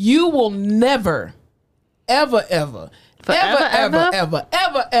 You will never, ever, ever, Forever,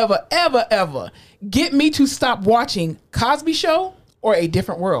 ever get me to stop watching Cosby Show or A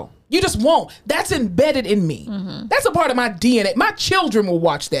Different World. You just won't. That's embedded in me. That's a part of my DNA. My children will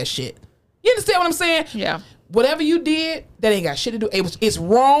watch that shit. You understand what I'm saying? Yeah. Whatever you did, that ain't got shit to do. It's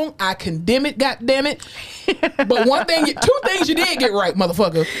wrong. I condemn it. God damn it. But two things you did get right,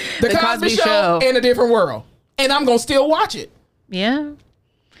 motherfucker: the Cosby Show and A Different World. And I'm gonna still watch it. Yeah.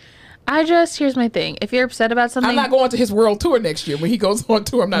 Here's my thing. If you're upset about something, I'm not going to his world tour next year. When he goes on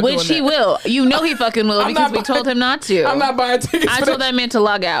tour, I'm not doing that. which he will. You know he fucking will because we told him not to. I'm not buying tickets. I for told that man to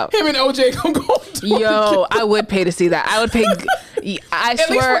log out. Him and OJ gonna go on tour. Yo, I would pay to see that. I would pay. I At least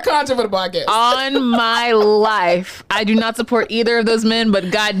swear for content for the podcast. on my life, I do not support either of those men.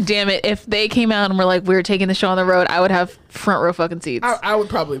 But god damn it, if they came out and were like, "We're taking the show on the road," I would have front row fucking seats I would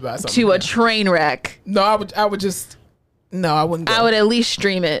probably buy something. to a train wreck. No, I would just. No, I wouldn't go. I would at least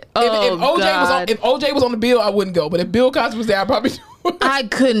stream it. If Oh God. if OJ was on the bill, I wouldn't go. But if Bill Cosby was there, I'd probably do it. I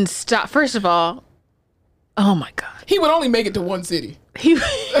couldn't stop. First of all, oh my God. He would only make it to one city. He,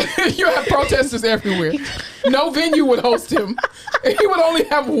 You have protesters everywhere. No venue would host him. He would only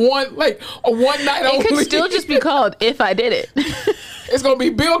have one night only. it could still just be called If I Did It. It's gonna be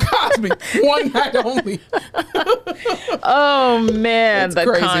Bill Cosby, one night only. Oh man, It's the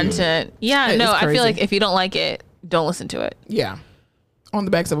crazy. content. Yeah, It no, is I feel crazy. like if you don't like it, don't listen to it. Yeah, on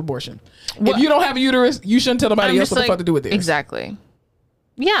the backs of abortion. What- If you don't have a uterus, you shouldn't tell nobody I'm else just what the fuck to do with this. Exactly.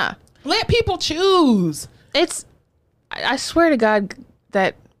 Yeah. Let people choose. I swear to God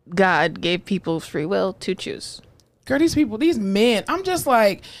that God gave people free will to choose. Girl, these men, I'm just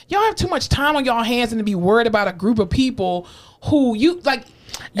like, y'all have too much time on y'all hands and to be worried about a group of people who you mean Aren't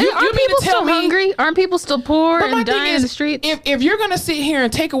to people tell still me? hungry? Aren't people still poor But my and thing dying in the streets? If you're gonna sit here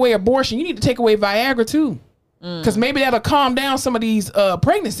and take away abortion, you need to take away Viagra too, because maybe that'll calm down some of these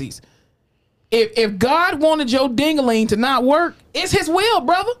pregnancies. If God wanted your dingaling to not work, it's His will,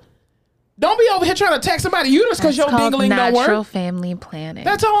 brother. Don't be over here trying to attack somebody's uterus because your dingaling don't natural work. family planning.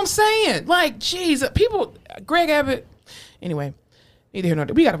 That's all I'm saying. Like, jeez, people. Greg Abbott. Anyway, neither here nor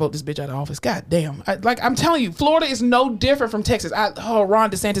there. We gotta vote this bitch out of office. God damn. I'm telling you, Florida is no different from Texas.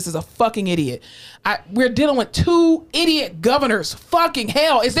 Ron DeSantis is a fucking idiot. We're dealing with two idiot governors. Fucking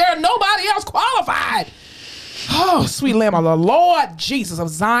hell. Is there nobody else qualified? Oh, sweet lamb of the Lord Jesus of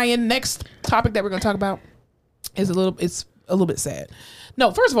Zion. Next topic that we're gonna talk about is a little bit sad. No,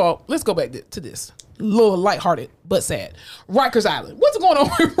 first of all, let's go back to this. A little lighthearted, but sad. Rikers Island. What's going on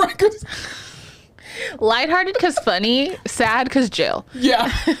with Rikers? Lighthearted because funny, sad because jail. Yeah,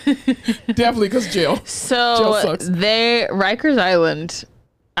 definitely because jail. Jail So sucks. Rikers Island,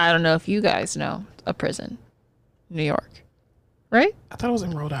 I don't know if you guys know, a prison, New York, right? I thought it was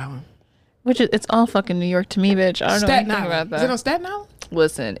in Rhode Island. Which is, it's all fucking New York to me, bitch. I don't know Staten anything Island. about Is it that. on Staten Island?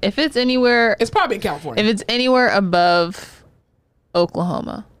 Listen, if it's anywhere, It's probably in California. if it's anywhere above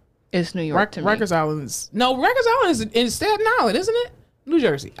Oklahoma, it's New York to me. Rikers Island is in Staten Island, isn't it? New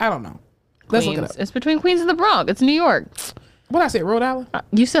Jersey. I don't know. Let's look it Queens. up. It's between Queens and the Bronx. It's New York. What I said, Rhode Island?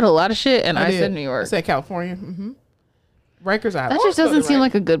 You said a lot of shit, and I did. said New York. I said California. Rikers Island. That Oh, just doesn't seem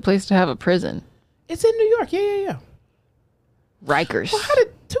like a good place to have a prison. It's in New York. Yeah. Rikers. Well, how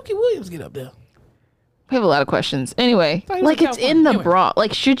did Tukey Williams get up there? We have a lot of questions. Anyway, thought he was like in it's in California. the Anyway. Bronx.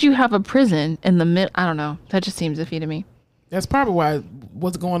 Like, should you have a prison in the mid? I don't know. That just seems iffy to me. That's probably why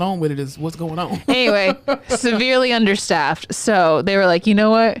what's going on with it is what's going on. Anyway, severely understaffed. So they were like, you know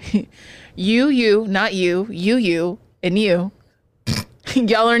what? You, not you, and you.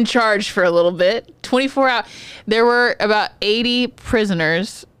 Y'all are in charge for a little bit. 24 hours. There were about 80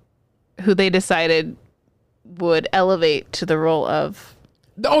 prisoners who they decided would elevate to the role of.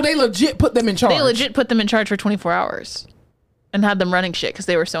 Oh, they legit put them in charge. They legit put them in charge for 24 hours and had them running shit because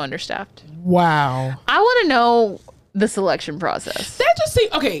they were so understaffed. Wow. I want to know the selection process. That just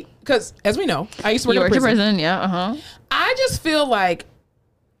seems okay, because as we know, I used to work You in worked in prison. prison, yeah, I just feel like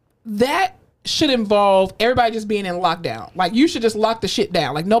that should involve everybody just being in lockdown. Like, you should just lock the shit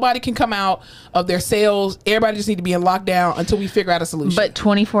down. Like, nobody can come out of their cells. Everybody just need to be in lockdown until we figure out a solution. But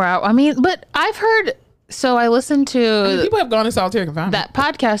 24 hours. I mean, but I've heard. So I listened to people have gone in solitary confinement. that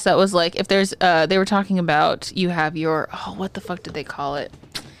podcast that was like, if there's, they were talking about you have your, what the fuck did they call it?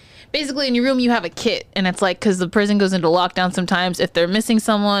 Basically, in your room, you have a kit, and it's like, because the prison goes into lockdown sometimes. If they're missing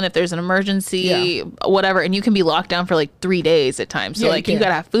someone, if there's an emergency, whatever, and you can be locked down for like 3 days at times. So, Yeah, like, you you can.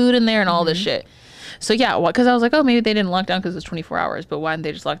 gotta have food in there and all this shit. So, yeah, because I was like, oh, maybe they didn't lock down because it's 24 hours, but why didn't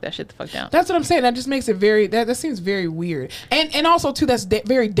they just lock that shit the fuck down? That's what I'm saying. That just makes it very, that seems very weird. And also, too, that's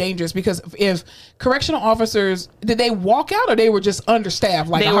very dangerous, because if correctional officers, did they walk out or they were just understaffed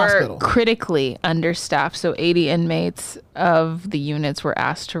like They a were hospital? critically understaffed, so 80 inmates of the units were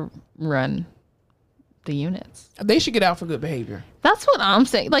asked to run the units. They should get out for good behavior. That's what I'm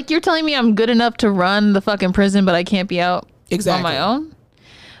saying. Like, you're telling me I'm good enough to run the fucking prison, but I can't be out Exactly. on my own?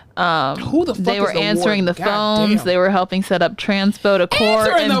 Who the fuck They is were the answering warden? the phones. Goddamn. They were helping set up transpo to court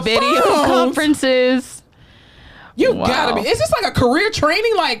Answering the and video phones? conferences. You Wow. gotta be. Is this like a career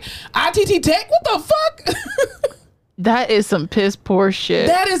training, like ITT Tech? What the fuck? That is some piss poor shit.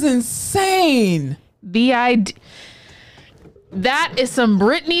 That is insane. The idea. That is some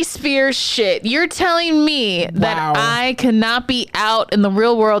Britney Spears shit. You're telling me that Wow. I cannot be out in the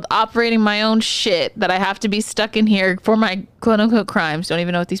real world operating my own shit, that I have to be stuck in here for my quote unquote crimes. Don't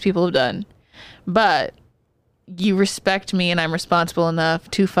even know what these people have done. But you respect me and I'm responsible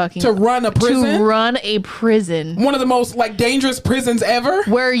enough to fucking To run a prison? To run a prison One of the most like dangerous prisons ever.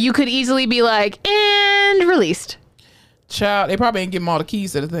 where you could easily be like, and released. Child, they probably ain't give them all the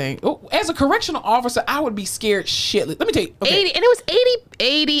keys to the thing. Oh, as a correctional officer, I would be scared shitless. Let me tell you. Okay, 80, and it was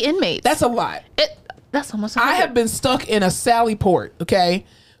 80 inmates. that's a lot. That's almost I 100. have been stuck in a Sally Port, okay,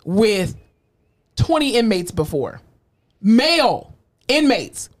 with 20 inmates before. Male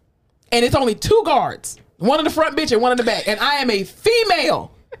inmates. And it's only 2 guards. One in the front bench and one in the back. And I am a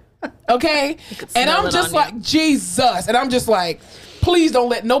female. Okay? And smell I'm it just on like, Jesus. And I'm just like, please don't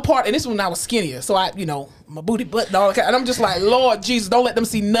let no part. And this is when I was skinnier. So I, my booty butt and all that. And I'm just like, Lord Jesus, don't let them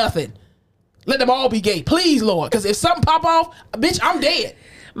see nothing. Let them all be gay. Please, Lord. Because if something pop off, bitch, I'm dead.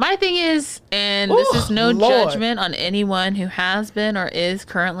 My thing is, and this is no Lord. judgment on anyone who has been or is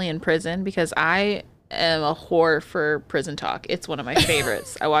currently in prison, because I am a whore for prison talk. It's one of my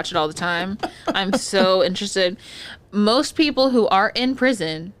favorites. I watch it all the time. I'm so interested. Most people who are in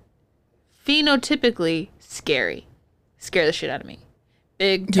prison, phenotypically scare the shit out of me.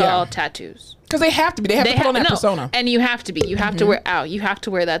 Big, tall, Yeah. tattoos. Because they have to be. They have to put on that persona. And you have to be. You have to wear out. You have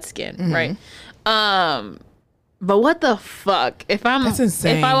to wear that skin, right? But what the fuck? That's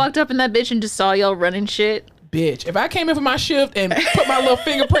insane. If I walked up in that bitch and just saw y'all running shit, Bitch, if I came in for my shift and put my little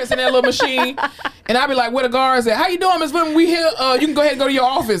fingerprints in that little machine, and I'd be like, where the guards at? How you doing, Miss Women? We here. You can go ahead and go to your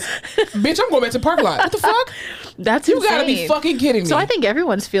office. Bitch, I'm going back to the parking lot. What the fuck? that's You insane. gotta be fucking kidding me. So I think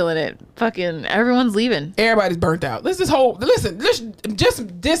everyone's feeling it. Fucking everyone's leaving. Everybody's burnt out. Let's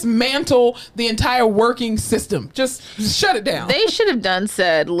just dismantle the entire working system. Just shut it down. They should have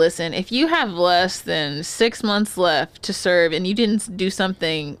said, listen, if you have less than 6 months left to serve and you didn't do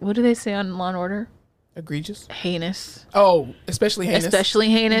something, what do they say on Law and Order? Egregious. Heinous. Oh, especially heinous. Especially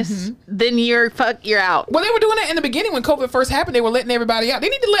heinous. Then you're out. Well, they were doing that in the beginning when COVID first happened. They were letting everybody out. They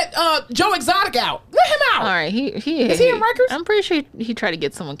need to let Joe Exotic out. Let him out. All right, Is he in Rikers? I'm pretty sure he tried to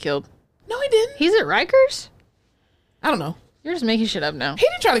get someone killed. No, he didn't. He's at Rikers? I don't know. You're just making shit up now. He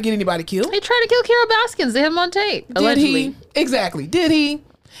didn't try to get anybody killed. They tried to kill Carol Baskins. They have him on tape. Did Allegedly. he? Exactly. Did he?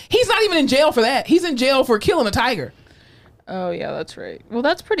 He's not even in jail for that. He's in jail for killing a tiger. Oh yeah, that's right. Well,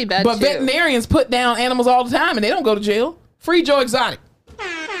 that's pretty bad. But too. veterinarians put down animals all the time and they don't go to jail. Free Joe Exotic.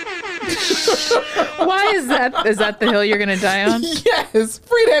 Why is that? Is that the hill you're gonna die on? Yes,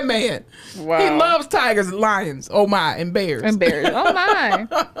 free that man. Wow. He loves tigers and lions. Oh my, and bears. And bears. Oh my.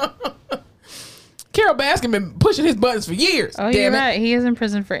 Carol Baskin been pushing his buttons for years. Oh, damn you're it. right. He is in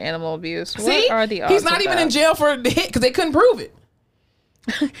prison for animal abuse. See, What are the odds he's not of even that? in jail for the hit because they couldn't prove it.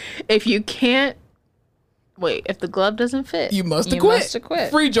 If you can't wait, if the glove doesn't fit, You must you have quit. must have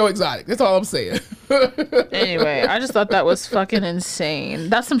quit. Free Joe Exotic. That's all I'm saying. Anyway, I just thought that was fucking insane.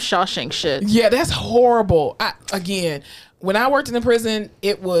 That's some Shawshank shit. Yeah, that's horrible. Again, when I worked in the prison,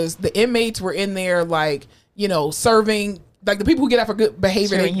 it was the inmates were in there like, you know, serving, like the people who get out for good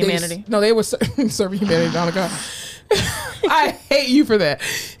behavior. Serving humanity. They were serving humanity. Oh my God. I hate you for that.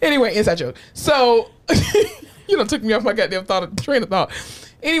 Anyway, inside joke. So, you know, took me off my goddamn train of thought.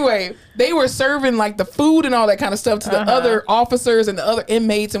 Anyway, they were serving like the food and all that kind of stuff to the other officers and the other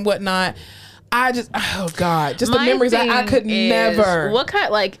inmates and whatnot. Oh God, just the memories I could never. What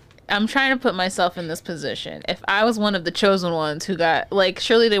kind, like, I'm trying to put myself in this position. If I was one of the chosen ones who got, like,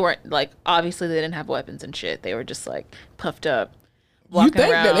 surely they weren't, like, obviously they didn't have weapons and shit. They were just, like, puffed up. You think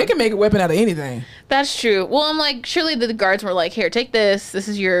that they can make a weapon out of anything? That's true. Well, I'm like, surely the guards were like, here, take this. This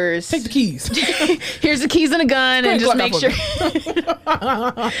is yours. Take the keys. Here's the keys and a gun, and just make sure. But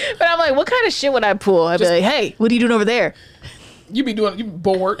I'm like, what kind of shit would I pull? I'd be like, hey, what are you doing over there? You be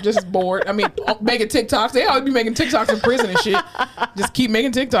bored, just bored. I mean, making TikToks. They always be making TikToks in prison and shit. Just keep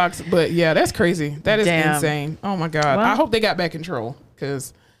making TikToks. But yeah, that's crazy. That is insane. Oh my God. Well, I hope they got back control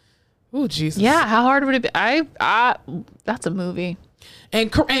because, oh Jesus. Yeah, how hard would it be? That's a movie. And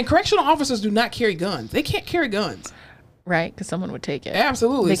correctional officers do not carry guns. They can't carry guns. Right, because someone would take it.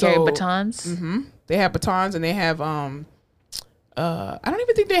 Absolutely. They carry batons. Mm-hmm. They have batons and they have I don't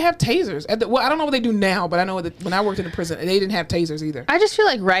even think they have tasers. I don't know what they do now, but I know that when I worked in the prison, they didn't have tasers either. I just feel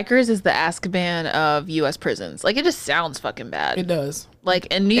like Rikers is the Azkaban of U.S. prisons. Like, it just sounds fucking bad. It does. Like,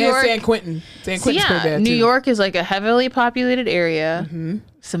 in New York. San Quentin. San Quentin's pretty bad New too. York is like a heavily populated area. Mm-hmm.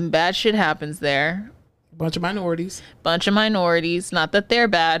 Some bad shit happens there. Bunch of minorities. Not that they're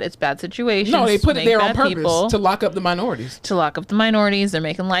bad. It's bad situations. No, they put it there on purpose people. to lock up the minorities. To lock up the minorities. They're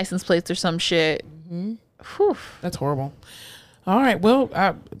making license plates or some shit. Mm-hmm. Whew. That's horrible. All right. Well,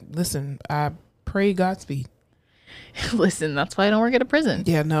 I pray Godspeed. Listen, that's why I don't work at a prison.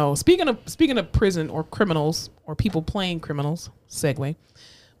 Yeah, no. Speaking of prison or criminals or people playing criminals, segue.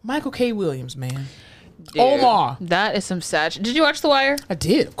 Michael K. Williams, man. Dude, Omar. That is some sad shit. Did you watch The Wire? I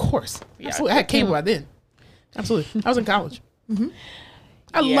did, of course. Yeah, absolutely. I had cable by then. Absolutely. I was in college. Mm-hmm.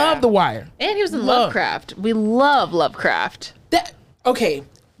 I love The Wire. And he was in Lovecraft. We love Lovecraft. Okay.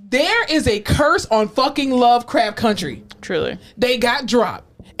 There is a curse on fucking Lovecraft Country. Truly. They got dropped.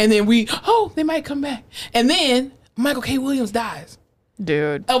 And then they might come back. And then Michael K. Williams dies.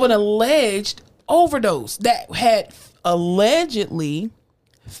 Dude. Of an alleged overdose that had allegedly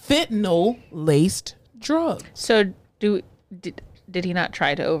fentanyl-laced drugs. So did he not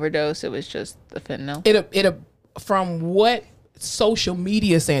try to overdose? It was just the fentanyl? From what social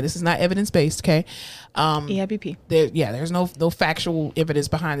media is saying, this is not evidence-based, okay? EIBP. There's no factual evidence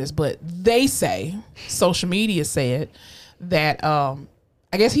behind this, but they say, social media said that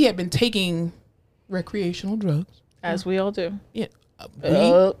I guess he had been taking recreational drugs. As we all do. Yeah.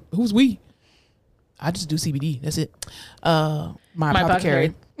 Who's we? I just do CBD. That's it. My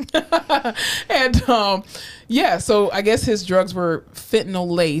apothecary. And so I guess his drugs were fentanyl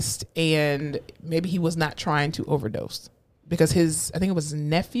laced, and maybe he was not trying to overdose because I think it was his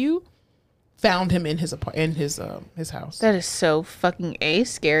nephew found him in his house. That is so fucking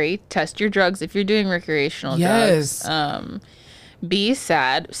scary. Test your drugs if you're doing recreational yes. drugs. Be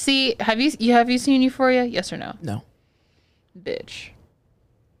sad. See, have you seen Euphoria? Yes or no? No. Bitch.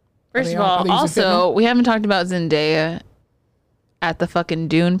 First of all, also, we haven't talked about Zendaya at the fucking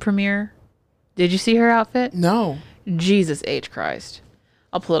Dune premiere. Did you see her outfit? No. Jesus H. Christ.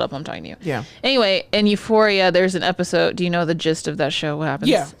 I'll pull it up. I'm talking to you. Yeah. Anyway, in Euphoria, there's an episode. Do you know the gist of that show? What happens?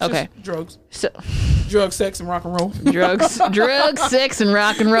 Yeah. Okay. Drugs. So, drugs, sex, and rock and roll. drugs, sex, and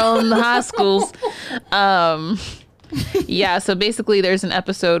rock and roll in the high schools. Yeah. So basically, there's an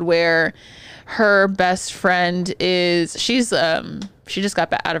episode where her best friend she just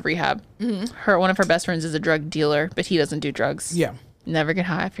got out of rehab. Mm-hmm. One of her best friends is a drug dealer, but he doesn't do drugs. Yeah. Never get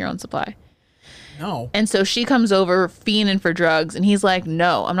high if you're on supply. No. And so she comes over fiending for drugs, and he's like,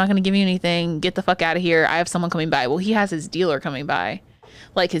 no, I'm not going to give you anything. Get the fuck out of here. I have someone coming by. Well, he has his dealer coming by.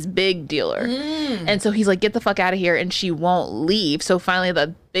 like his big dealer. And so he's like, get the fuck out of here. And she won't leave. So finally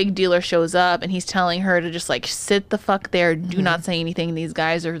the big dealer shows up and he's telling her to just like sit the fuck there. Do not say anything. These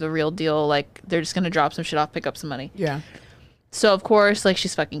guys are the real deal. Like they're just going to drop some shit off, pick up some money. Yeah. So of course, like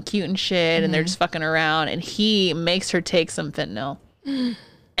she's fucking cute and shit and they're just fucking around and he makes her take some fentanyl.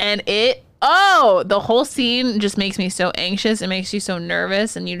 And the whole scene just makes me so anxious. It makes you so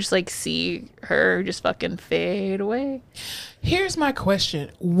nervous and you just like see her just fucking fade away. Here's my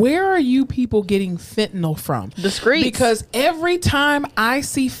question. Where are you people getting fentanyl from? The streets. Because every time I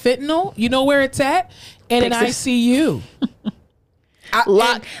see fentanyl, you know where it's at? And in Texas. ICU.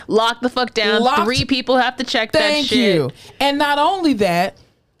 Lock the fuck down. Locked- 3 people have to check that Thank shit. you. And not only that,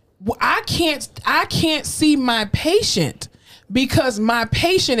 I can't see my patient because my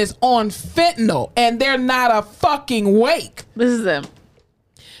patient is on fentanyl and they're not a fucking wake. This is them.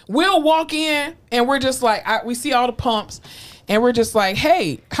 We'll walk in and we're just like, we see all the pumps and we're just like,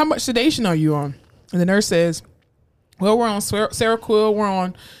 hey, how much sedation are you on? And the nurse says, well, we're on Seroquel. We're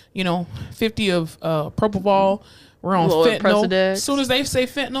on, 50 of propofol. We're on Lord, fentanyl. Precedex. As soon as they say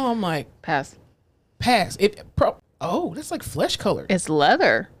fentanyl, I'm like, Pass. That's like flesh colored. It's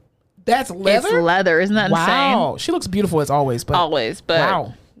leather. That's leather? It's leather. Isn't that Wow. insane? She looks beautiful as always, but Always, but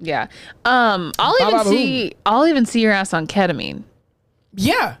wow. yeah. I'll even see your ass on ketamine.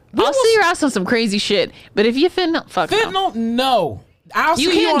 Yeah. I'll see your ass on some crazy shit. But if you fentanyl, No. I'll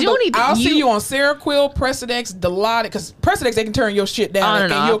You see can't do anything. I'll see you on Seroquel, Precedex, Dilaudid, because Precedex they can turn your shit down on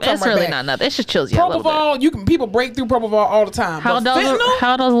and and you'll off. come It's right really back. not nothing. It just chills you a little bit. Propofol, people break through propofol all the time. But fentanyl,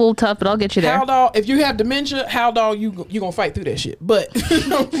 Haldol's a little tough, but I'll get you there. Haldol, if you have dementia, Haldol, you gonna fight through that shit. But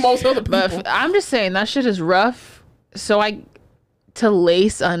most other people, But I'm just saying that shit is rough. So to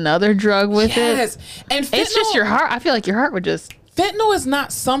lace another drug with yes, it, and fentanyl, it's just your heart. I feel like your heart would just. Fentanyl is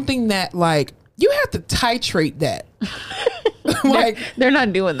not something that like you have to titrate that. Like they're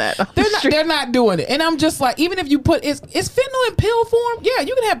not doing that. they're not doing it. And I'm just like, even if you put is fentanyl in pill form? Yeah,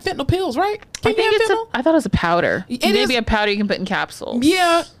 you can have fentanyl pills, right? Can you have fentanyl? I thought it was a powder. Maybe is- a powder you can put in capsules.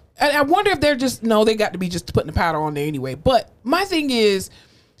 Yeah. And I wonder if they're just they got to be just putting the powder on there anyway. But my thing is,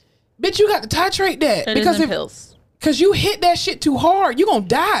 bitch, you got to titrate that It is in pills. Because you hit that shit too hard, you're gonna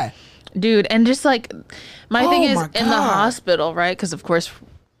die. Dude, and just like my thing is my in the God. hospital, right? Because of course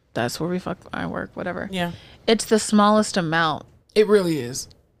that's where I work, whatever. Yeah. It's the smallest amount It really is.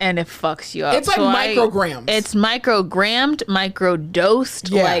 and it fucks you up. It's like micrograms. It's microgrammed,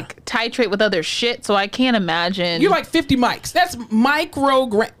 microdosed, Yeah. like titrate with other shit. So I can't imagine. You're like 50 mics. That's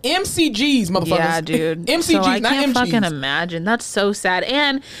microgram MCGs, motherfuckers. Yeah, dude. MCGs, so I not can't MGs. fucking imagine. That's so sad.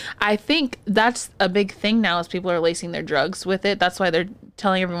 And I think that's a big thing now is people are lacing their drugs with it. That's why they're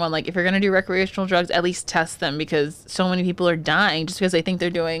telling everyone, like, if you're going to do recreational drugs, at least test them because so many people are dying just because they think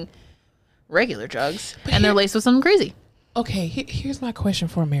they're doing regular drugs and they're laced with something crazy. Okay, here's my question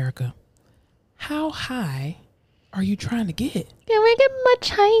for America. How high are you trying to get? Can we get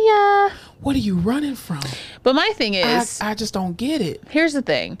much higher? What are you running from? But my thing is, I just don't get it. here's the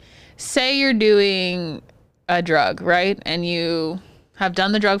thing. Say you're doing a drug, right? And you have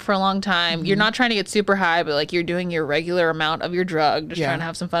done the drug for a long time. You're not trying to get super high, but like you're doing your regular amount of your drug, just Yeah. trying to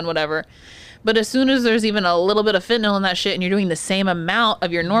have some fun, whatever. But as soon as there's even a little bit of fentanyl in that shit and you're doing the same amount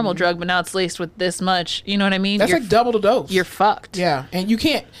of your normal drug, but now it's laced with this much, you know what I mean? That's You're like double the dose. You're fucked. Yeah, and you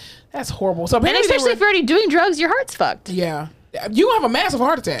can't. That's horrible. So And apparently they especially were- if you're already doing drugs, your heart's fucked. yeah, you have a massive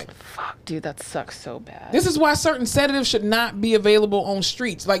heart attack. Fuck, dude, that sucks so bad. This is why certain sedatives should not be available on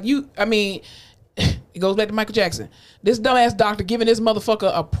streets. Like it goes back to Michael Jackson. This dumbass doctor giving this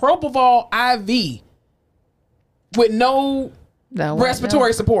motherfucker a propofol IV with no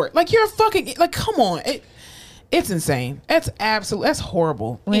respiratory support. Like you're fucking like, come on. It's insane. That's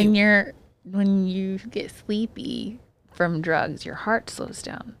horrible. when you get sleepy from drugs, your heart slows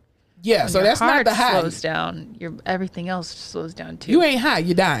down. Yeah, so Your that's not heart the high. slows down. Everything else slows down too. You ain't high,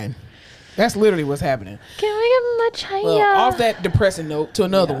 you're dying. That's literally what's happening. Can we get much higher? Well, off that depressing note to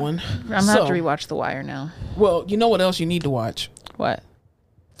another one. I'm gonna have to rewatch The Wire now. Well, you know what else you need to watch? What?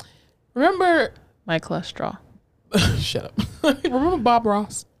 Remember My cholesterol. shut up. Remember Bob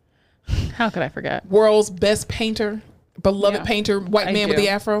Ross? How could I forget? World's best painter, beloved Yeah, painter, white I man with do. the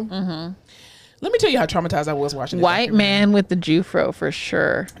afro. Mm-hmm. Let me tell you how traumatized I was watching this White documentary. man with the Jufro for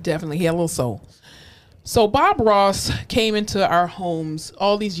sure. Definitely, he had a little soul. So Bob Ross came into our homes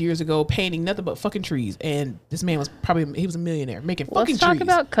all these years ago painting nothing but fucking trees, and this man was he was a millionaire making fucking Let's talk trees.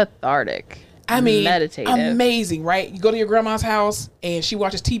 about cathartic. I mean, meditative. amazing, right? You go to your grandma's house and she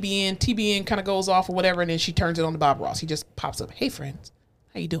watches TBN. TBN kind of goes off or whatever, and then she turns it on to Bob Ross. He just pops up, "Hey friends,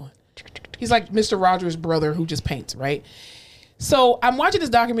 how you doing?" He's like Mr. Rogers' brother who just paints, right? So I'm watching this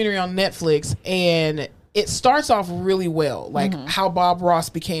documentary on Netflix, and it starts off really well, like how Bob Ross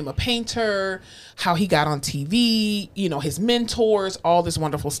became a painter, how he got on TV, you know, his mentors, all this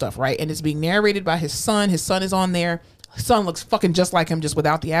wonderful stuff, right? And it's being narrated by his son. His son is on there. His son looks fucking just like him, just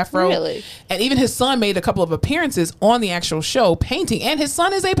without the afro. Really? And even his son made a couple of appearances on the actual show painting. And his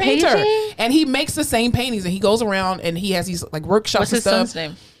son is a painter. Painting? And he makes the same paintings. And he goes around and he has these like workshops What's and his stuff. son's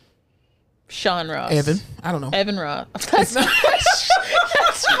name? Sean Ross. Evan. I don't know. Evan Ross. That's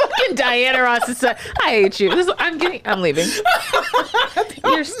fucking Diana Ross's son. I hate you. I'm leaving.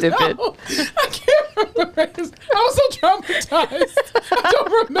 You're stupid. No, I can't remember. I was so traumatized. I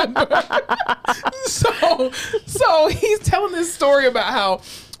don't remember. So he's telling this story about how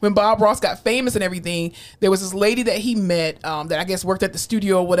when Bob Ross got famous and everything, there was this lady that he met that I guess worked at the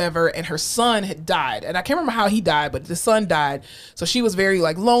studio or whatever, and her son had died. And I can't remember how he died, but the son died. So she was very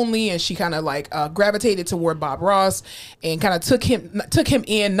like lonely, and she kind of like gravitated toward Bob Ross and kind of took him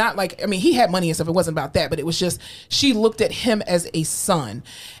in. Not like, I mean, he had money and stuff. It wasn't about that, but it was just she looked at him as a son.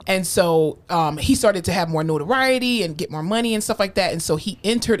 And so he started to have more notoriety and get more money and stuff like that. And so he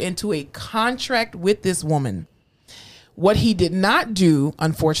entered into a contract with this woman. What he did not do,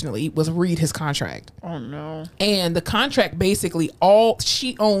 unfortunately, was read his contract. Oh, no. And the contract basically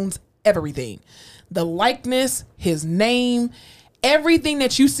she owns everything. The likeness, his name, everything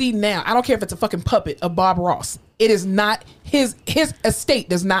that you see now. I don't care if it's a fucking puppet of Bob Ross. It is not his estate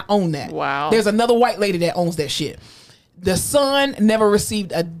does not own that. Wow. There's another white lady that owns that shit. The son never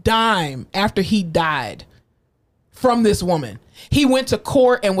received a dime after he died from this woman. He went to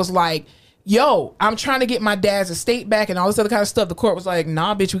court and was like, yo, I'm trying to get my dad's estate back and all this other kind of stuff. The court was like,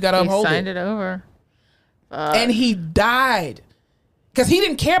 nah, bitch, we got to uphold it. He signed it over. And he died because he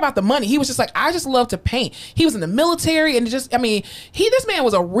didn't care about the money. He was just like, I just love to paint. He was in the military and just, I mean, this man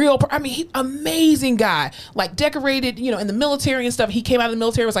was a real, amazing guy, like decorated, you know, in the military and stuff. He came out of the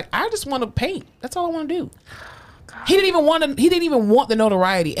military, was like, I just want to paint. That's all I want to do. He didn't even want the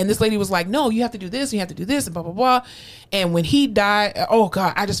notoriety. And this lady was like, no, you have to do this, you have to do this, and blah, blah, blah. And when he died, oh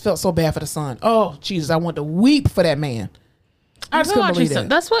God, I just felt so bad for the son. Oh, Jesus, I want to weep for that man. I just couldn't believe that.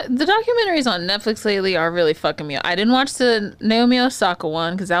 That's what the documentaries on Netflix lately are really fucking me up. I didn't watch the Naomi Osaka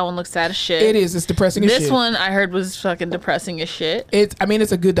one because that one looks sad as shit. It is. It's depressing as shit. This one I heard was fucking depressing as shit. It's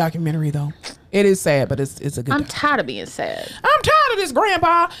a good documentary though. It is sad, but it's a good. I'm tired of being sad. I'm tired of this,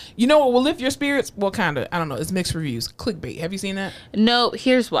 Grandpa. You know what will lift your spirits? Well, kind of. I don't know. It's mixed reviews. Clickbait. Have you seen that? No.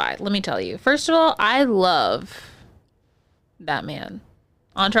 Here's why. Let me tell you. First of all, I love that man,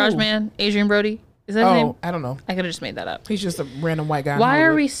 Entourage man, Adrian Brody. Is that his name? I don't know. I could have just made that up. He's just a random white guy. Why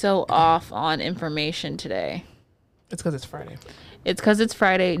are we so off on information today? It's because it's Friday. It's because it's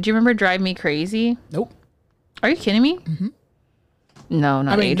Friday. Do you remember Drive Me Crazy? Nope. Are you kidding me? Mm-hmm. No,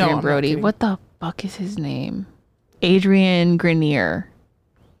 not Adrian I'm Brody. not What the fuck is his name? Adrian Grenier.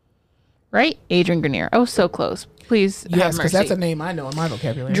 Right? Adrian Grenier. Oh, so close. Please have Yes, because mercy. that's a name I know in my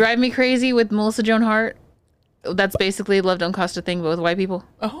vocabulary. Drive Me Crazy with Melissa Joan Hart. That's basically Love Don't Cost a Thing, but with white people.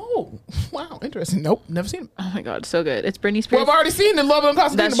 Oh, wow. Interesting. Nope. Never seen it. Oh my God, so good. It's Britney Spears. Well, I've already seen the Love Don't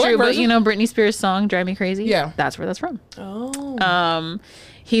Cost a Thing. That's the black true, but version. you know Britney Spears' song, Drive Me Crazy? Yeah. That's where that's from. Oh.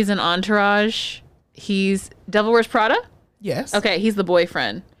 He's an Entourage. He's Devil Wears Prada? Yes. Okay, he's the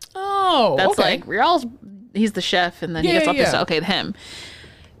boyfriend. Oh, That's okay. like, he's the chef, and then he Yeah, gets off yeah. this stuff. Okay, him.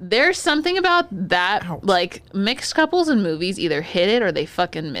 There's something about that, Ouch. like, mixed couples in movies either hit it or they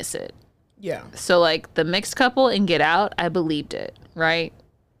fucking miss it. Yeah. So, like, the mixed couple in Get Out, I believed it, right?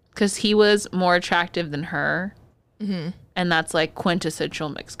 Because he was more attractive than her. Mm-hmm. And that's, like, quintessential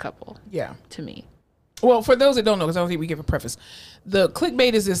mixed couple Yeah. to me. Well, for those that don't know, because I don't think we give a preface, the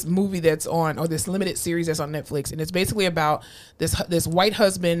Clickbait is this movie that's on, or this limited series that's on Netflix, and it's basically about this white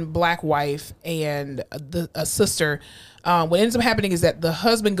husband, black wife, and a sister. What ends up happening is that the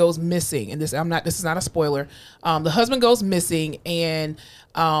husband goes missing, and this is not a spoiler. The husband goes missing, and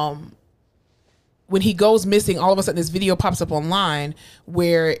when he goes missing, all of a sudden this video pops up online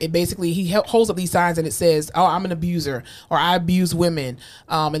where it basically, he holds up these signs and it says, oh, I'm an abuser, or I abuse women.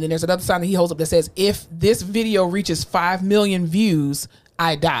 And then there's another sign that he holds up that says, if this video reaches 5 million views,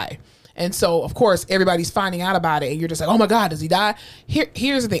 I die. And so, of course, everybody's finding out about it, and you're just like, oh my God, does he die?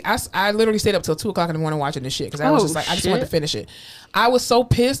 Here's the thing. I literally stayed up till 2 o'clock in the morning watching this shit because I was just like, I just wanted to finish it. I was so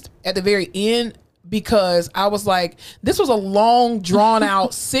pissed at the very end because I was like, this was a long, drawn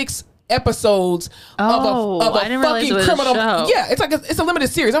out 6 episodes of a I didn't realize fucking it was a criminal. show. Yeah, it's like it's a limited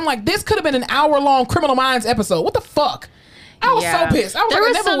series. I'm like, this could have been an hour-long Criminal Minds episode. What the fuck? I was so pissed. I was there like,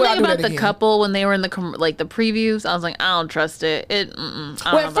 was I never will I something do about that the again. couple when they were in the the previews. I was like, I don't trust it.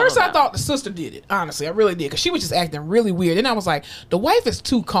 Well, at first I thought the sister did it. Honestly, I really did, because she was just acting really weird. And I was like, the wife is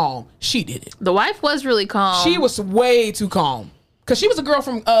too calm. She did it. the wife was really calm. She was way too calm, because she was a girl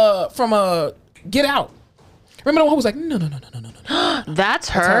from Get Out. Remember the one who was like, no. That's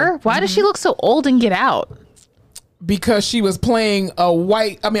her? her. Why does she look so old and Get Out? Because she was playing a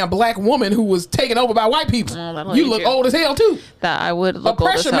black woman who was taken over by white people. That'll You age look you. old as hell too. That I would look old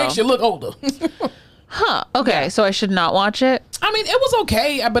as Oppression hell. makes you look older. Huh. Okay, so I should not watch it. I mean, it was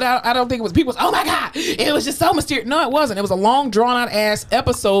okay, but I don't think it was people's, oh my God, it was just so mysterious. No, it wasn't. It was a long, drawn-out ass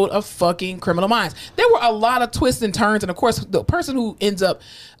episode of fucking Criminal Minds. There were a lot of twists and turns, and of course, the person who ends up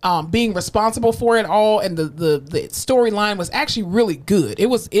being responsible for it all and the storyline was actually really good.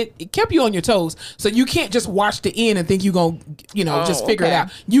 It kept you on your toes, so you can't just watch the end and think you're going to, just figure it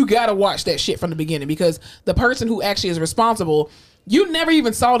out. You got to watch that shit from the beginning, because the person who actually is responsible, you never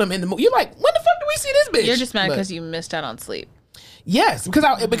even saw them in the movie. You're like, when the fuck do we see this bitch? You're just mad because you missed out on sleep. Yes,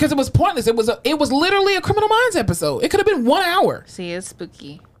 because it was pointless. It was literally a Criminal Minds episode. It could have been 1 hour. See, it's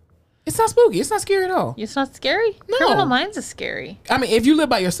spooky. It's not spooky. It's not scary at all. It's not scary? No. Criminal Minds is scary. I mean, if you live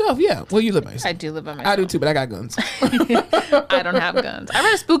by yourself, yeah. Well, you live by yourself. I do live by myself. I do too, but I got guns. I don't have guns. I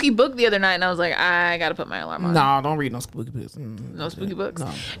read a spooky book the other night and I was like, I gotta put my alarm on. No, don't read no spooky books. No spooky books?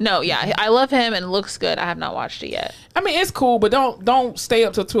 No. Yeah. I love him and it looks good. I have not watched it yet. I mean, it's cool, but don't stay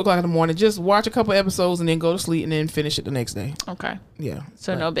up till 2 o'clock in the morning. Just watch a couple episodes and then go to sleep and then finish it the next day. Okay. Yeah.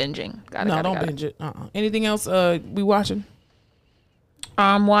 So no binging. Got it. Don't binge it. Anything else we watching?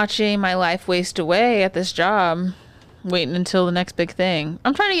 I'm watching my life waste away at this job, waiting until the next big thing.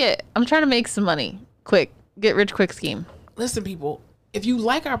 I'm trying to make some money quick, get rich quick scheme. Listen, people, if you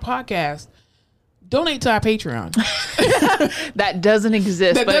like our podcast, donate to our Patreon. That doesn't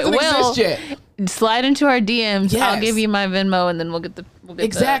exist, That but doesn't it will. exist yet. Slide into our DMs. Yes. I'll give you my Venmo, and then we'll get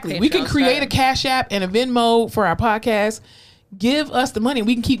Exactly. We can create a Cash App and a Venmo for our podcast. Give us the money.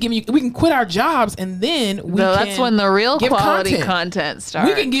 We can keep giving you. We can quit our jobs, and then that's when the real give quality content starts.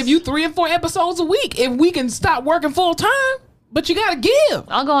 We can give you 3 or 4 episodes a week if we can stop working full time. But you gotta give.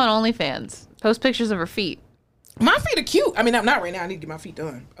 I'll go on OnlyFans. Post pictures of her feet. My feet are cute. I mean, not right now. I need to get my feet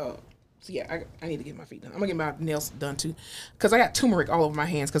done. So yeah, I need to get my feet done. I'm gonna get my nails done too, because I got turmeric all over my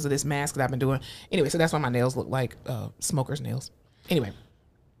hands because of this mask that I've been doing. Anyway, so that's why my nails look like smoker's nails. Anyway.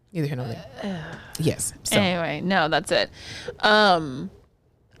 Neither here nor there. Yes. So. Anyway, no, that's it. I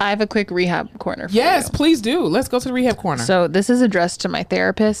have a quick rehab corner for Yes, you. please do. Let's go to the rehab corner. So this is addressed to my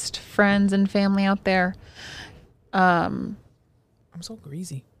therapist, friends, and family out there. I'm so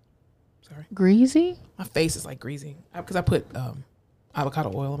greasy. Sorry. Greasy? My face is like greasy because I put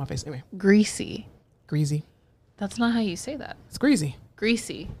avocado oil on my face. Anyway. Greasy. Greasy. That's not how you say that. It's greasy.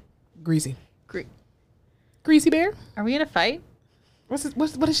 Greasy. Greasy. Greasy bear? Are we in a fight?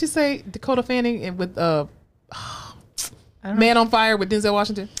 What did she say? Dakota Fanning and with Man know. on Fire with Denzel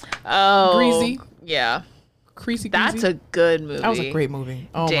Washington. Oh, Greasy. Yeah, Greasy. that's a good movie. That was a great movie.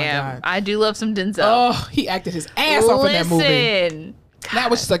 Oh Damn, my god, I do love some Denzel. Oh, he acted his ass off in that movie. God. That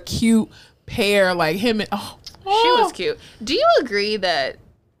was just a cute pair, like him and She was cute. Do you agree that?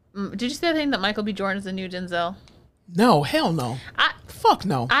 Did you see that thing that Michael B. Jordan is the new Denzel? No, hell no. Fuck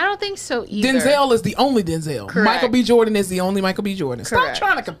no. I don't think so either. Denzel is the only Denzel. Correct. Michael B. Jordan is the only Michael B. Jordan. Correct. Stop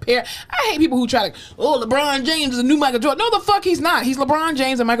trying to compare. I hate people who try to, LeBron James is the new Michael Jordan. No, the fuck he's not. He's LeBron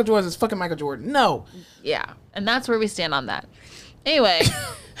James and Michael Jordan is fucking Michael Jordan. No. Yeah, and that's where we stand on that. Anyway,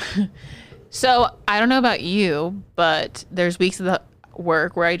 so I don't know about you, but there's weeks of the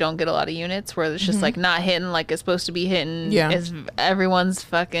work where I don't get a lot of units, where it's just like not hitting like it's supposed to be hitting. Yeah. Everyone's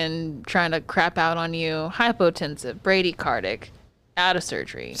fucking trying to crap out on you. Hypotensive, bradycardic, out of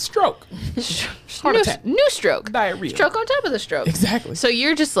surgery. Stroke. Heart attack. New stroke. Diarrhea. Stroke on top of the stroke. Exactly. So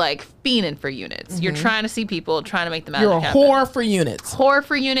you're just like fiending for units. You're trying to see people, trying to make the magic You're a happen. whore for units. Whore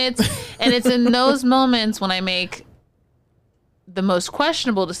for units. And it's in those moments when I make the most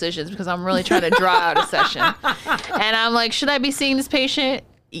questionable decisions, because I'm really trying to draw out a session. And I'm like, should I be seeing this patient?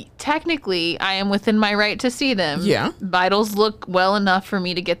 Technically, I am within my right to see them. Yeah. Vitals look well enough for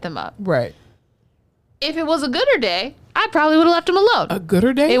me to get them up. Right. If it was a gooder day, I probably would have left them alone. A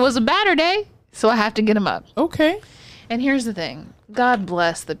gooder day? It was a badder day, so I have to get them up. Okay. And here's the thing. God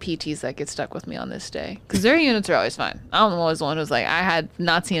bless the PTs that get stuck with me on this day, because their units are always fine. I'm always the one who's like, I had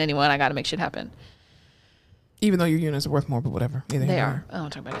not seen anyone. I got to make shit happen. Even though your units are worth more, but whatever. Either They are. I don't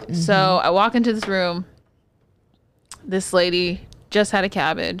want to talk about it. So I walk into this room. This lady just had a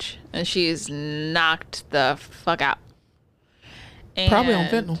cabbage, and she's knocked the fuck out. Probably on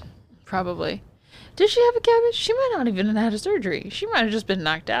And- fentanyl. Probably. Did she have a cabbage? She might not even have had a surgery. She might have just been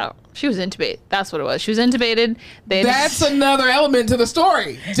knocked out. She was intubated. That's what it was. She was intubated. That's another element to the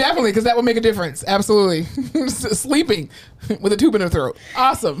story. Definitely, because that would make a difference. Absolutely. Sleeping with a tube in her throat.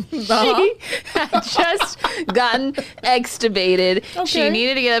 Awesome. Uh-huh. She had just gotten extubated. She Okay.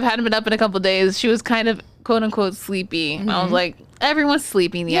 needed to get up, hadn't been up in a couple of days. She was kind of quote unquote sleepy. I was like, everyone's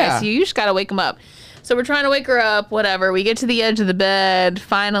sleeping in the Yeah. ICU. You just got to wake them up. So we're trying to wake her up, whatever. We get to the edge of the bed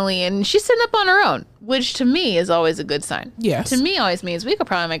finally, and she's sitting up on her own, which to me is always a good sign. Yes. To me always means we could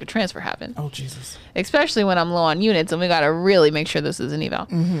probably make a transfer happen. Oh, Jesus. Especially when I'm low on units and we got to really make sure this is an eval.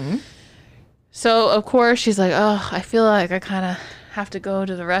 Mm-hmm. So, of course, she's like, oh, I feel like I kind of have to go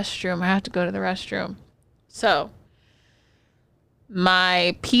to the restroom. So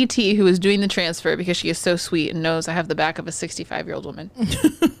my PT, who is doing the transfer because she is so sweet and knows I have the back of a 65-year-old woman,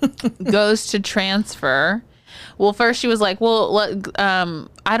 goes to transfer. Well, first she was like, well,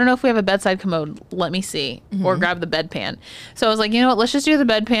 I don't know if we have a bedside commode. Let me see. Or grab the bedpan. So I was like, you know what? Let's just do the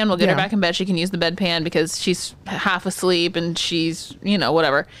bedpan. We'll get her back in bed. She can use the bedpan because she's half asleep and she's,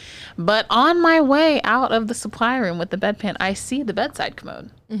 whatever. But on my way out of the supply room with the bedpan, I see the bedside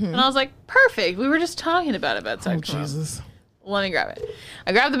commode. And I was like, perfect. We were just talking about a bedside commode. Jesus. Let me grab it.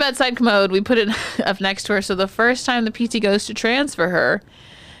 I grabbed the bedside commode. We put it up next to her. So the first time the PT goes to transfer her,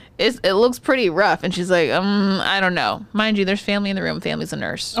 it looks pretty rough. And she's like, I don't know. Mind you, there's family in the room. Family's a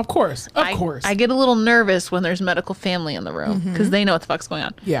nurse. Of course. Of course. I get a little nervous when there's medical family in the room because they know what the fuck's going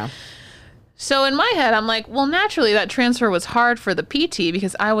on. Yeah. So in my head, I'm like, well, naturally that transfer was hard for the PT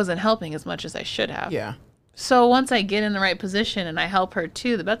because I wasn't helping as much as I should have. Yeah. So once I get in the right position and I help her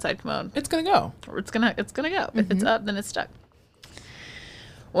to the bedside commode, it's going to go. It's gonna go. If it's up, then it's stuck.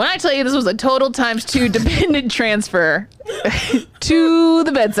 When I tell you this was a total ×2 dependent transfer to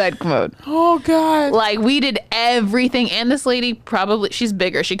the bedside commode. Oh, God. Like, we did everything. And this lady she's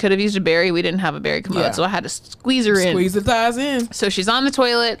bigger. She could have used a berry. We didn't have a berry commode. So I had to squeeze her in. Squeeze the thighs in. So she's on the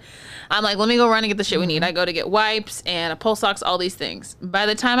toilet. I'm like, let me go run and get the shit we need. I go to get wipes and a pulse ox, all these things. By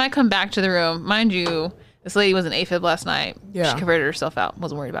the time I come back to the room, mind you, this lady was an AFib last night. Yeah. She converted herself out.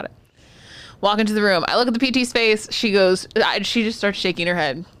 Wasn't worried about it. Walk into the room. I look at the PT's face. She just starts shaking her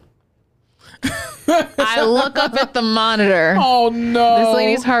head. I look up at the monitor. Oh, no. This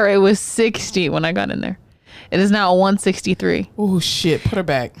lady's heart rate was 60 when I got in there. It is now 163. Oh, shit. Put her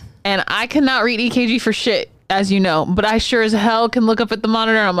back. And I cannot read EKG for shit, as you know. But I sure as hell can look up at the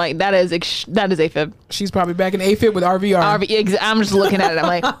monitor. And I'm like, that is AFib. She's probably back in AFib with RVR. I'm just looking at it. I'm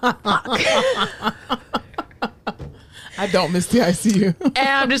like, fuck. I don't miss the ICU. And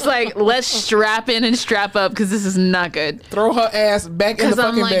I'm just like, let's strap in and strap up because this is not good. Throw her ass back in the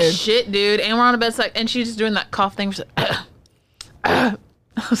fucking bed. Because I'm like, shit, dude. And we're on a bedside. And she's just doing that cough thing. She's like, I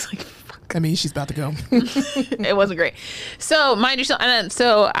was like, fuck. I mean, she's about to go. It wasn't great. So, mind you,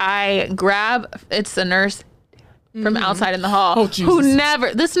 so I grab, it's a nurse from outside in the hall. Oh,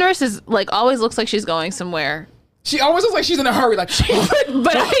 Jesus. This nurse is like, always looks like she's going somewhere. She always looks like she's in a hurry. Like,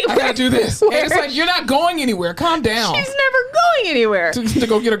 but I gotta do this. And it's like, you're not going anywhere. Calm down. She's never going anywhere. to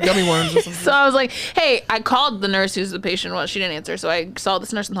go get her gummy worms or something. So I was like, hey, I called the nurse who's the patient. Well, she didn't answer. So I saw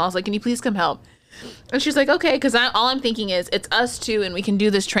this nurse in the hall. I was like, can you please come help? And she's like, okay, because all I'm thinking is it's us two and we can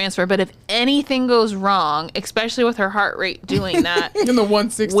do this transfer. But if anything goes wrong, especially with her heart rate doing that, in the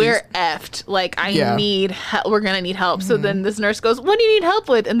 160s, we're effed. Like, need help. We're going to need help. So then this nurse goes, what do you need help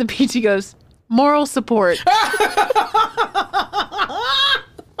with? And the PT goes, moral support.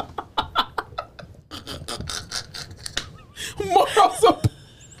 Moral support.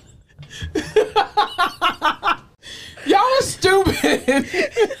 Y'all are stupid. And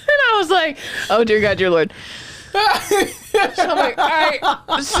I was like, oh dear God, dear Lord. So I'm like, all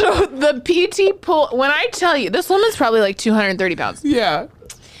right. So the PT when I tell you, this woman's probably like 230 pounds. Yeah.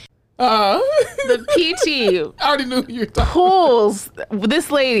 The PT I already knew you were talking. pulls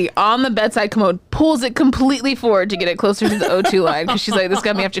this lady on the bedside commode, pulls it completely forward to get it closer to the O2 line because she's like, this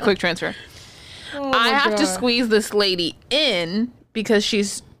got me after quick transfer. I have to squeeze this lady in because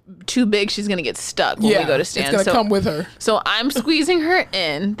she's too big. She's gonna get stuck when we go to stand. It's gonna come with her. So I'm squeezing her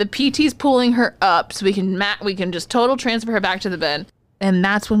in. The PT's pulling her up so we can just total transfer her back to the bed. And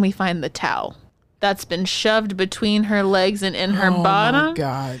that's when we find the towel that's been shoved between her legs and in her bottom. Oh my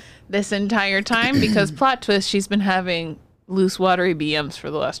God. This entire time because plot twist, she's been having loose watery BMs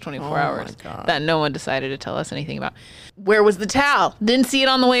for the last 24 hours that no one decided to tell us anything about. Where was the towel? Didn't see it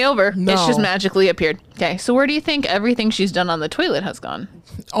on the way over. No. It's just magically appeared. Okay, so where do you think everything she's done on the toilet has gone?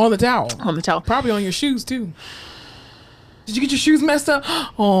 On the towel. On the towel. Probably on your shoes too. Did you get your shoes messed up?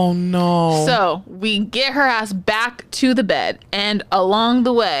 Oh no. So we get her ass back to the bed, and along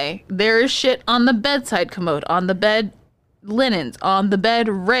the way there is shit on the bedside commode, on the bed linens, on the bed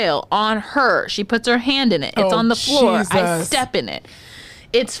rail, on her. She puts her hand in it. It's on the floor. Jesus. I step in it.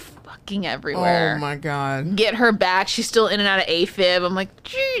 It's fucking everywhere. Oh my God. Get her back. She's still in and out of AFib. I'm like,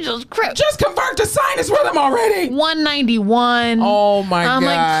 Jesus Christ. Just convert to sinus rhythm already. 191. Oh my God. I'm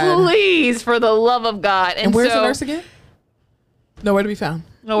like, please, for the love of God. And where's the nurse again? Nowhere to be found.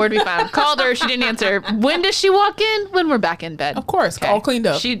 Nowhere to be found. Called her. She didn't answer. When does she walk in? When we're back in bed. Of course. Okay. All cleaned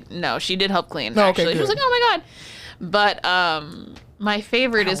up. She did help clean. No, okay, actually. She was good. like, oh my God. But my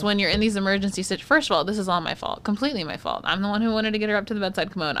favorite is when you're in these emergency situations. First of all, this is all my fault. Completely my fault. I'm the one who wanted to get her up to the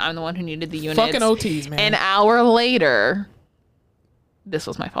bedside commode. I'm the one who needed the units. Fucking OTs, man. An hour later, this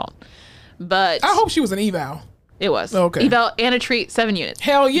was my fault. But I hope she was an eval. it was. Okay. Eval and a treat, 7 units.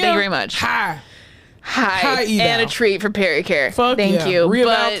 Hell yeah. Thank you very much. Hi. Hi, eval. and a treat for pericare. Fuck Thank yeah. you.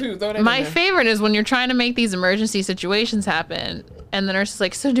 Re-eval But too. Throw that in my there. favorite is when you're trying to make these emergency situations happen, and the nurse is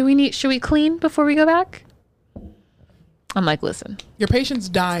like, "So should we clean before we go back?" I'm like, "Listen, Your patient's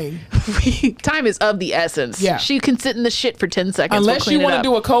dying. time is of the essence. Yeah. She can sit in the shit for 10 seconds. Unless you want to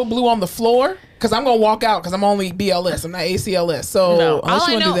do a cold blue on the floor, because I'm going to walk out because I'm only BLS. I'm not ACLS. So no. unless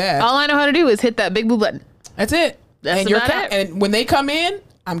you want to do that, All I know how to do is hit that big blue button. that's it. That's and about it. And when they come in,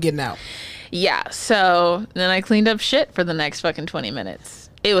 I'm getting out. Yeah. So then I cleaned up shit for the next fucking 20 minutes.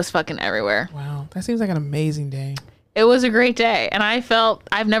 It was fucking everywhere. Wow. That seems like an amazing day. It was a great day, and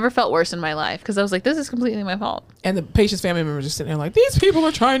I've never felt worse in my life because I was like, this is completely my fault. And the patient's family members just sitting there like, these people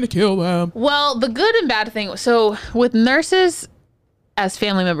are trying to kill them. Well, the good and bad thing, so with nurses as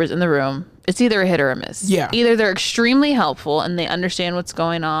family members in the room, it's either a hit or a miss. Yeah. Either they're extremely helpful and they understand what's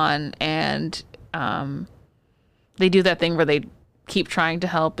going on, and they do that thing where they keep trying to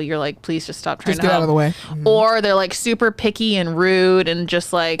help, but you're like, please just stop trying Just to get help. out of the way. Or they're like super picky and rude and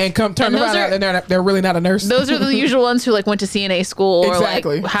just like... And come turn around and they're really not a nurse. Those are the usual ones who like went to CNA school or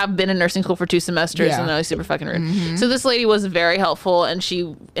Exactly. like have been in nursing school for 2 semesters Yeah. and they're like super fucking rude. So this lady was very helpful and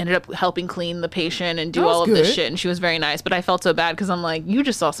she ended up helping clean the patient and do That was all of this good. shit, and she was very nice. But I felt so bad because I'm like, you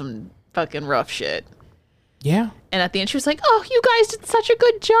just saw some fucking rough shit. Yeah. And at the end she was like, oh, you guys did such a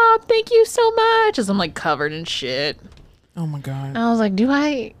good job. Thank you so much. As I'm like covered in shit. Oh my God. And I was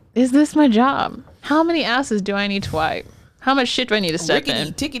like, is this my job? How many asses do I need to wipe? How much shit do I need to step Rickety,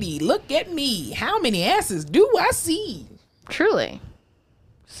 in? tickety, look at me. How many asses do I see? Truly.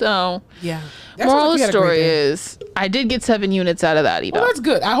 So, Yeah. moral of the story is, I did get 7 units out of that eval. Well, that's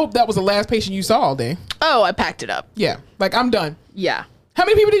good. I hope that was the last patient you saw all day. Oh, I packed it up. Yeah. Like, I'm done. Yeah. How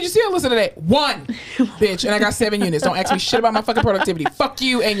many people did you see on listen today? 1, bitch. And I got 7 units. Don't ask me shit about my fucking productivity. Fuck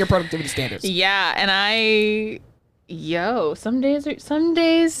you and your productivity standards. Yeah, and some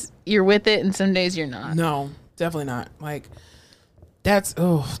days you're with it and some days you're not. No, definitely not. Like, that's,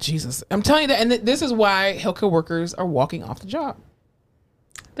 oh, Jesus. I'm telling you that. And this is why healthcare workers are walking off the job.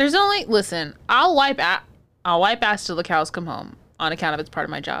 There's only, listen, I'll wipe ass till the cows come home on account of it's part of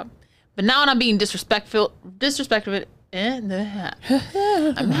my job. But now when I'm being disrespectful in the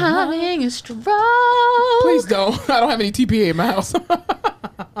I'm having a stroke. Please don't. I don't have any TPA in my house.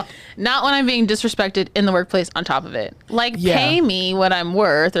 Not when I'm being disrespected in the workplace on top of it. Like, Yeah. pay me what I'm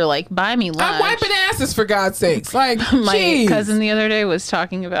worth or like buy me lunch. I'm wiping asses for God's sakes. Like, My jeez. cousin the other day was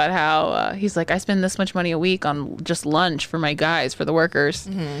talking about how he's like, I spend this much money a week on just lunch for my guys, for the workers.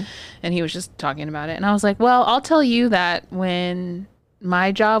 Mm-hmm. And he was just talking about it. And I was like, well, I'll tell you that when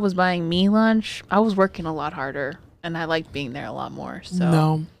my job was buying me lunch, I was working a lot harder and I liked being there a lot more.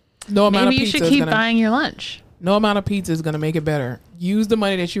 So no amount of maybe you pizza should keep buying your lunch. No amount of pizza is gonna make it better. Use the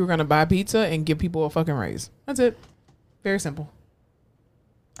money that you were gonna buy pizza and give people a fucking raise. That's it. Very simple.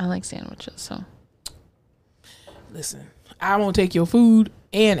 I like sandwiches, so. Listen, I won't take your food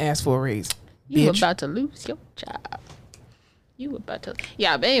and ask for a raise. You Bitch. about to lose your job. You about to.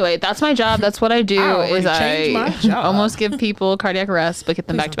 Yeah, but anyway, that's my job. That's what I do. I already is changed my job. almost give people cardiac arrest, but get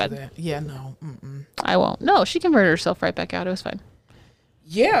them Please back to don't do bed. that. Yeah, no. Mm-mm. I won't. No, she converted herself right back out. It was fine.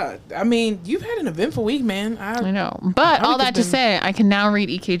 Yeah, I mean, you've had an eventful week, man. I know. But My all week has that to been- say, I can now read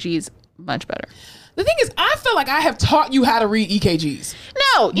EKGs much better. The thing is, I feel like I have taught you how to read EKGs.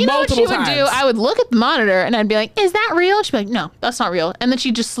 No, you know what she Multiple would do? times. I would look at the monitor and I'd be like, is that real? She'd be like, no, that's not real. And then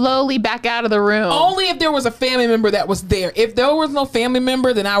she'd just slowly back out of the room. Only if there was a family member that was there. If there was no family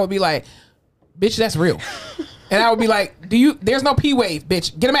member, then I would be like, bitch, that's real. And I would be like, there's no P wave,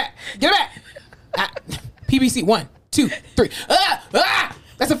 bitch. Get him back. Get him back. PBC 1, 2, 3.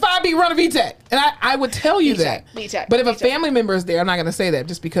 That's a 5-beat run of VTAC. And I would tell you that. VTAC, But if a VTAC. family member is there, I'm not going to say that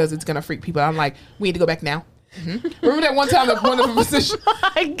just because it's going to freak people out. I'm like, we need to go back now. Remember that one time that one of the physicians,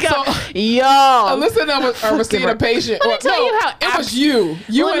 My God. So- Yo. Alyssa was seeing a patient. Let me tell you how it was you.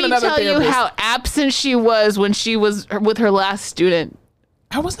 You Let and me another tell therapist. you how absent she was when she was with her last student.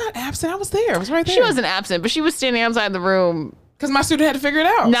 I was not absent. I was there. I was right there. She wasn't absent, but she was standing outside the room, Because my student had to figure it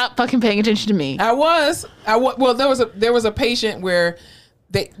out. not fucking paying attention to me. Well, there was a patient where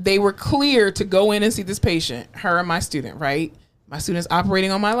they were clear to go in and see this patient, her and my student, right? my student's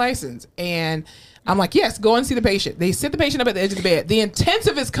operating on my license. And I'm like, yes, go and see the patient. They sit the patient up at the edge of the bed. The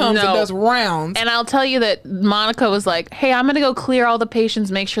intensivist comes and does rounds. And I'll tell you that Monica was like, hey, I'm going to go clear all the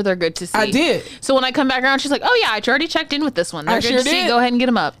patients, make sure they're good to see. I did. So when I come back around, she's like, oh, yeah, I already checked in with this one. They're I good sure to see. did. Go ahead and get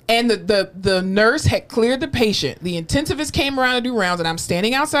them up. And the nurse had cleared the patient. The intensivist came around to do rounds, and I'm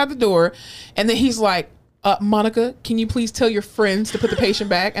standing outside the door. And then he's like, Monica, can you please tell your friends to put the patient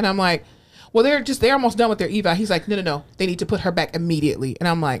back? And I'm like, well, they're almost done with their eval. He's like, no. They need to put her back immediately. And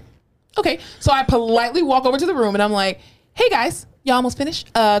I'm like, okay. So I politely walk over to the room and I'm like, hey guys, y'all almost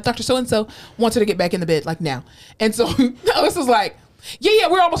finished? Dr. So-and-so wants her to get back in the bed, like now. And so this is like, yeah,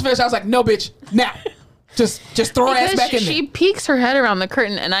 we're almost finished. I was like, no, bitch, now. Just throw her ass back in there. She peeks her head around the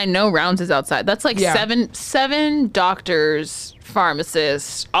curtain and I know Rounds is outside. That's like seven doctors,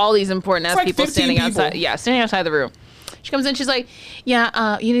 pharmacists, all these important ass like people 15 standing people. outside. Yeah, standing outside the room. She comes in, she's like,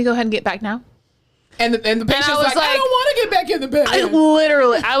 yeah, you need to go ahead and get back now. And the patient's like, I don't want to get back in the bed.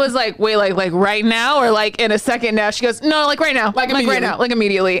 I was like, wait, like right now or like in a second now? She goes, no, like right now. Like right now, like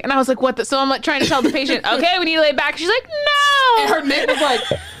immediately. And I was like, what the? So I'm like trying to tell the patient, okay, we need to lay back. She's like, no. And her neck was like,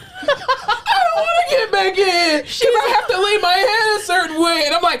 I don't want to get back in because I have to lay my head a certain way.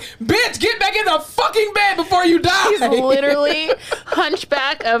 And I'm like, bitch, get back in the fucking bed before you die. She's literally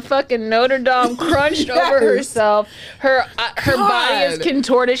hunchback of fucking Notre Dame, crunched over herself. Her body is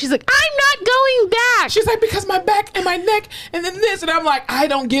contorted. She's like, I'm not going back. She's like, because my back and my neck and then this. And I'm like, I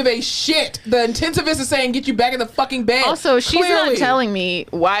don't give a shit. The intensivist is saying, get you back in the fucking bed. Also, she's Clearly. not telling me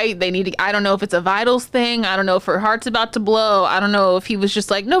why they need to. I don't know if it's a vitals thing. I don't know if her heart's about to blow. I don't know if he was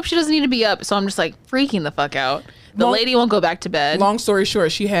just like, nope, she doesn't need to be up. So I'm just like freaking the fuck out. The lady won't go back to bed. Long story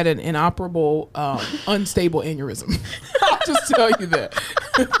short, she had an inoperable, unstable aneurysm. I'll just tell you that.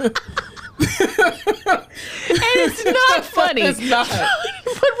 And it's not funny. It's not.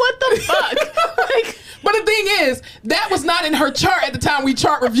 But what the fuck? Like, but the thing is, that was not in her chart at the time we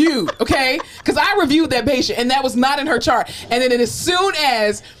chart reviewed, okay? Because I reviewed that patient, and that was not in her chart. And then as soon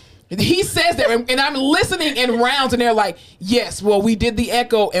as he says that, and I'm listening in rounds, and they're like, yes, well, we did the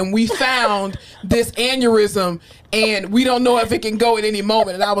echo, and we found this aneurysm, and we don't know if it can go at any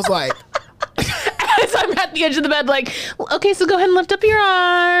moment. And I was like... As I'm at the edge of the bed, like, okay, so go ahead and lift up your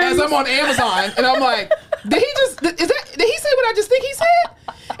arms. As I'm on Amazon, and I'm like, did he say what I just think he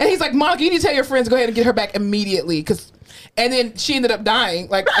said? And he's like, Monica, you need to tell your friends, go ahead and get her back immediately. And then she ended up dying,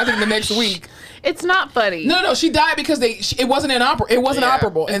 like, I think the next week. It's not funny. No, she died because it wasn't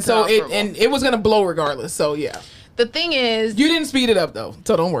operable, and so it was gonna blow regardless. So yeah. The thing is, you didn't speed it up though,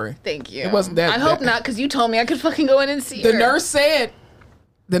 so don't worry. Thank you. It wasn't that. I hope not, because you told me I could fucking go in and see the her.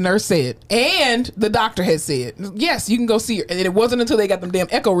 The nurse said, and the doctor had said, yes, you can go see her. And it wasn't until they got them damn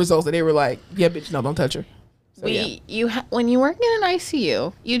echo results that they were like, yeah, bitch, no, don't touch her. So, when you work in an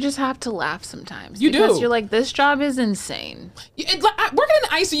ICU, you just have to laugh sometimes. Because you're like, this job is insane. Working in the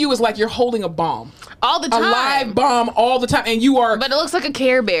ICU is like you're holding a bomb. All the time. A live bomb all the time. And you are... But it looks like a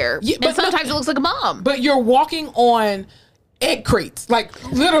Care Bear. Yeah, and sometimes it looks like a bomb. But you're walking on egg crates, like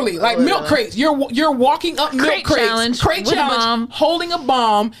literally, like milk crates. You're walking up milk crates, crate challenge, holding a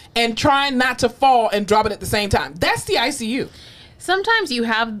bomb and trying not to fall and drop it at the same time. That's the ICU. Sometimes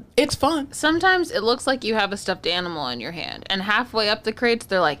it's fun. Sometimes it looks like you have a stuffed animal in your hand, and halfway up the crates,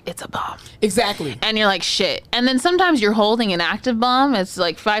 they're like, it's a bomb. Exactly. And you're like, shit. And then sometimes you're holding an active bomb. It's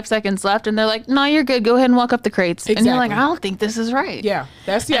like 5 seconds left, and they're like, no, you're good. Go ahead and walk up the crates. Exactly. And you're like, I don't think this is right. Yeah,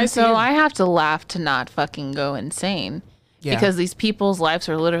 that's the ICU. And so I have to laugh to not fucking go insane. Yeah. Because these people's lives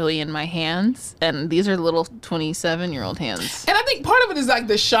are literally in my hands, and these are little 27-year-old hands. And I think part of it is like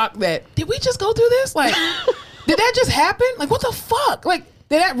the shock that, did we just go through this? Like, did that just happen? Like, what the fuck? Like,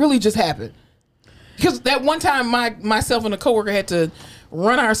 did that really just happen? Because that one time myself and a coworker had to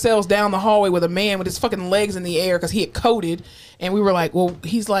run ourselves down the hallway with a man with his fucking legs in the air because he had coded, and we were like, well,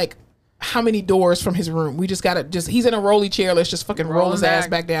 he's like, how many doors from his room? We just gotta he's in a rolly chair. Let's just fucking roll his ass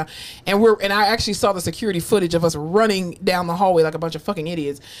back down. And I actually saw the security footage of us running down the hallway like a bunch of fucking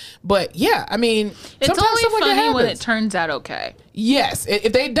idiots. But yeah, I mean, it's only funny when it turns out okay. Yes,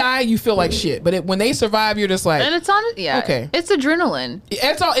 if they die, you feel like shit. But when they survive, you're just like, and it's okay. It's adrenaline.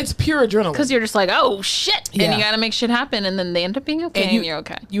 It's pure adrenaline because you're just like, oh shit, and you gotta make shit happen, and then they end up being okay, and you're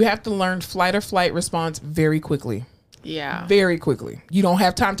okay. You have to learn fight or flight response very quickly. Yeah. Very quickly. You don't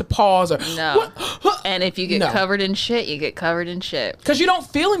have time to pause or... No. And if you get covered in shit, you get covered in shit. Because you don't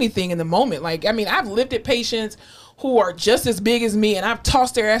feel anything in the moment. Like, I mean, I've lifted patients who are just as big as me, and I've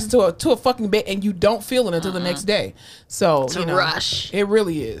tossed their ass to a fucking bed, and you don't feel it until the next day. So, it's a rush. It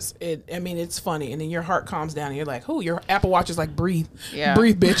really is. I mean, it's funny. And then your heart calms down, and you're like, oh, your Apple Watch is like, breathe. Yeah.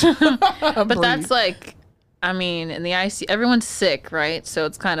 Breathe, bitch. But breathe. That's like, I mean, in the ICU, everyone's sick, right? So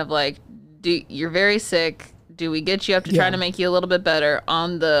it's kind of like, you're very sick. Do we get you up to try to make you a little bit better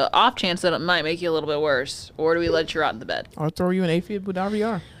on the off chance that it might make you a little bit worse? Or do we let you rot in the bed? Or throw you an AFib with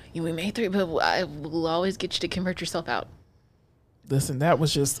RVR. We may throw, but I will always get you to convert yourself out. Listen, that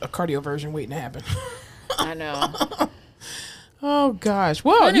was just a cardio version waiting to happen. I know. Oh gosh.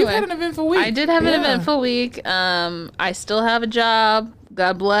 Well, anyway, you've had an eventful week. I did have an eventful week. I still have a job.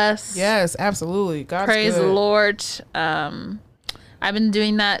 God bless. Yes, absolutely. God's Praise good. the Lord. I've been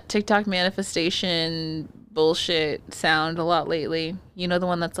doing that TikTok manifestation bullshit sound a lot lately. You know, the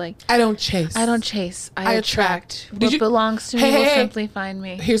one that's like, I don't chase. I attract. Did What you- belongs to me will simply find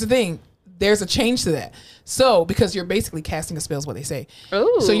me. Here's the thing. There's a change to that. So, because you're basically casting a spell is what they say.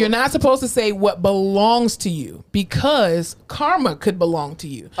 Ooh. So you're not supposed to say what belongs to you because karma could belong to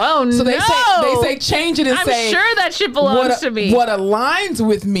you. Oh, so they no. say change it and I'm say sure that shit belongs to me. What aligns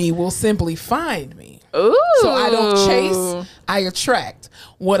with me will simply find me. Ooh. So I don't chase, I attract.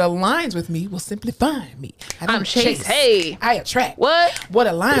 What aligns with me will simply find me. I don't chase. Hey. I attract. What? What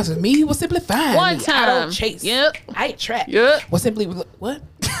aligns with me will simply find One me. time. I don't chase. Yep. I attract. Yep. What simply what?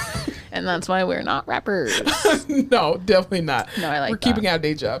 And that's why we're not rappers. No, definitely not. No, I like We're that. keeping our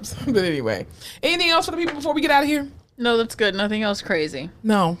day jobs. But anyway, anything else for the people before we get out of here? No, that's good. Nothing else crazy.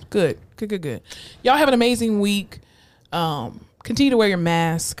 No, good. Y'all have an amazing week. Continue to wear your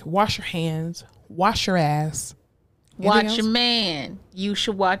mask. Wash your hands. Wash your ass. Anything Watch else? your man. You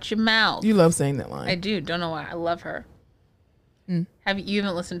should watch your mouth. You love saying that line. I do. Don't know why. I love her. You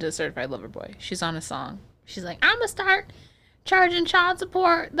haven't listened to Certified Lover Boy? She's on a song. She's like, I'm gonna start charging child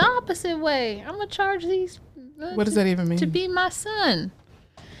support the opposite way. I'm gonna charge these. What does that even mean? To be my son.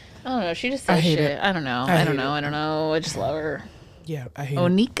 I don't know. She just says I hate shit. it. I don't know. I I don't hate know. it. I don't know. I just love her. Yeah, I hate it.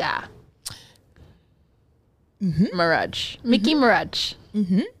 Onika. Mirage. Mickey Mirage.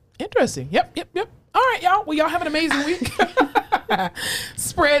 Interesting. Yep. All right, y'all. Well, y'all have an amazing week.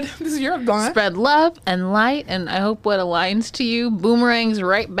 Spread. This is your line. Spread love and light, and I hope what aligns to you boomerangs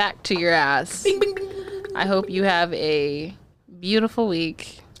right back to your ass. Bing, bing, bing, bing, bing, bing. I hope you have a beautiful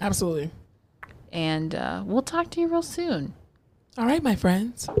week, Absolutely. and we'll talk to you real soon. All right, my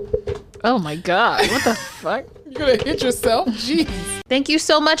friends. Oh my God, what the fuck? You're gonna hit yourself. Jeez. Thank you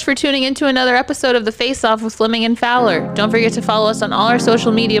so much for tuning into another episode of The Face Off with Fleming and Fowler. Don't forget to follow us on all our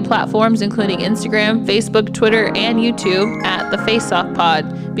social media platforms, including Instagram, Facebook, Twitter, and YouTube at The Face Off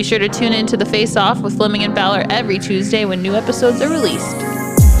Pod. Be sure to tune in to The Face Off with Fleming and Fowler every Tuesday when new episodes are released.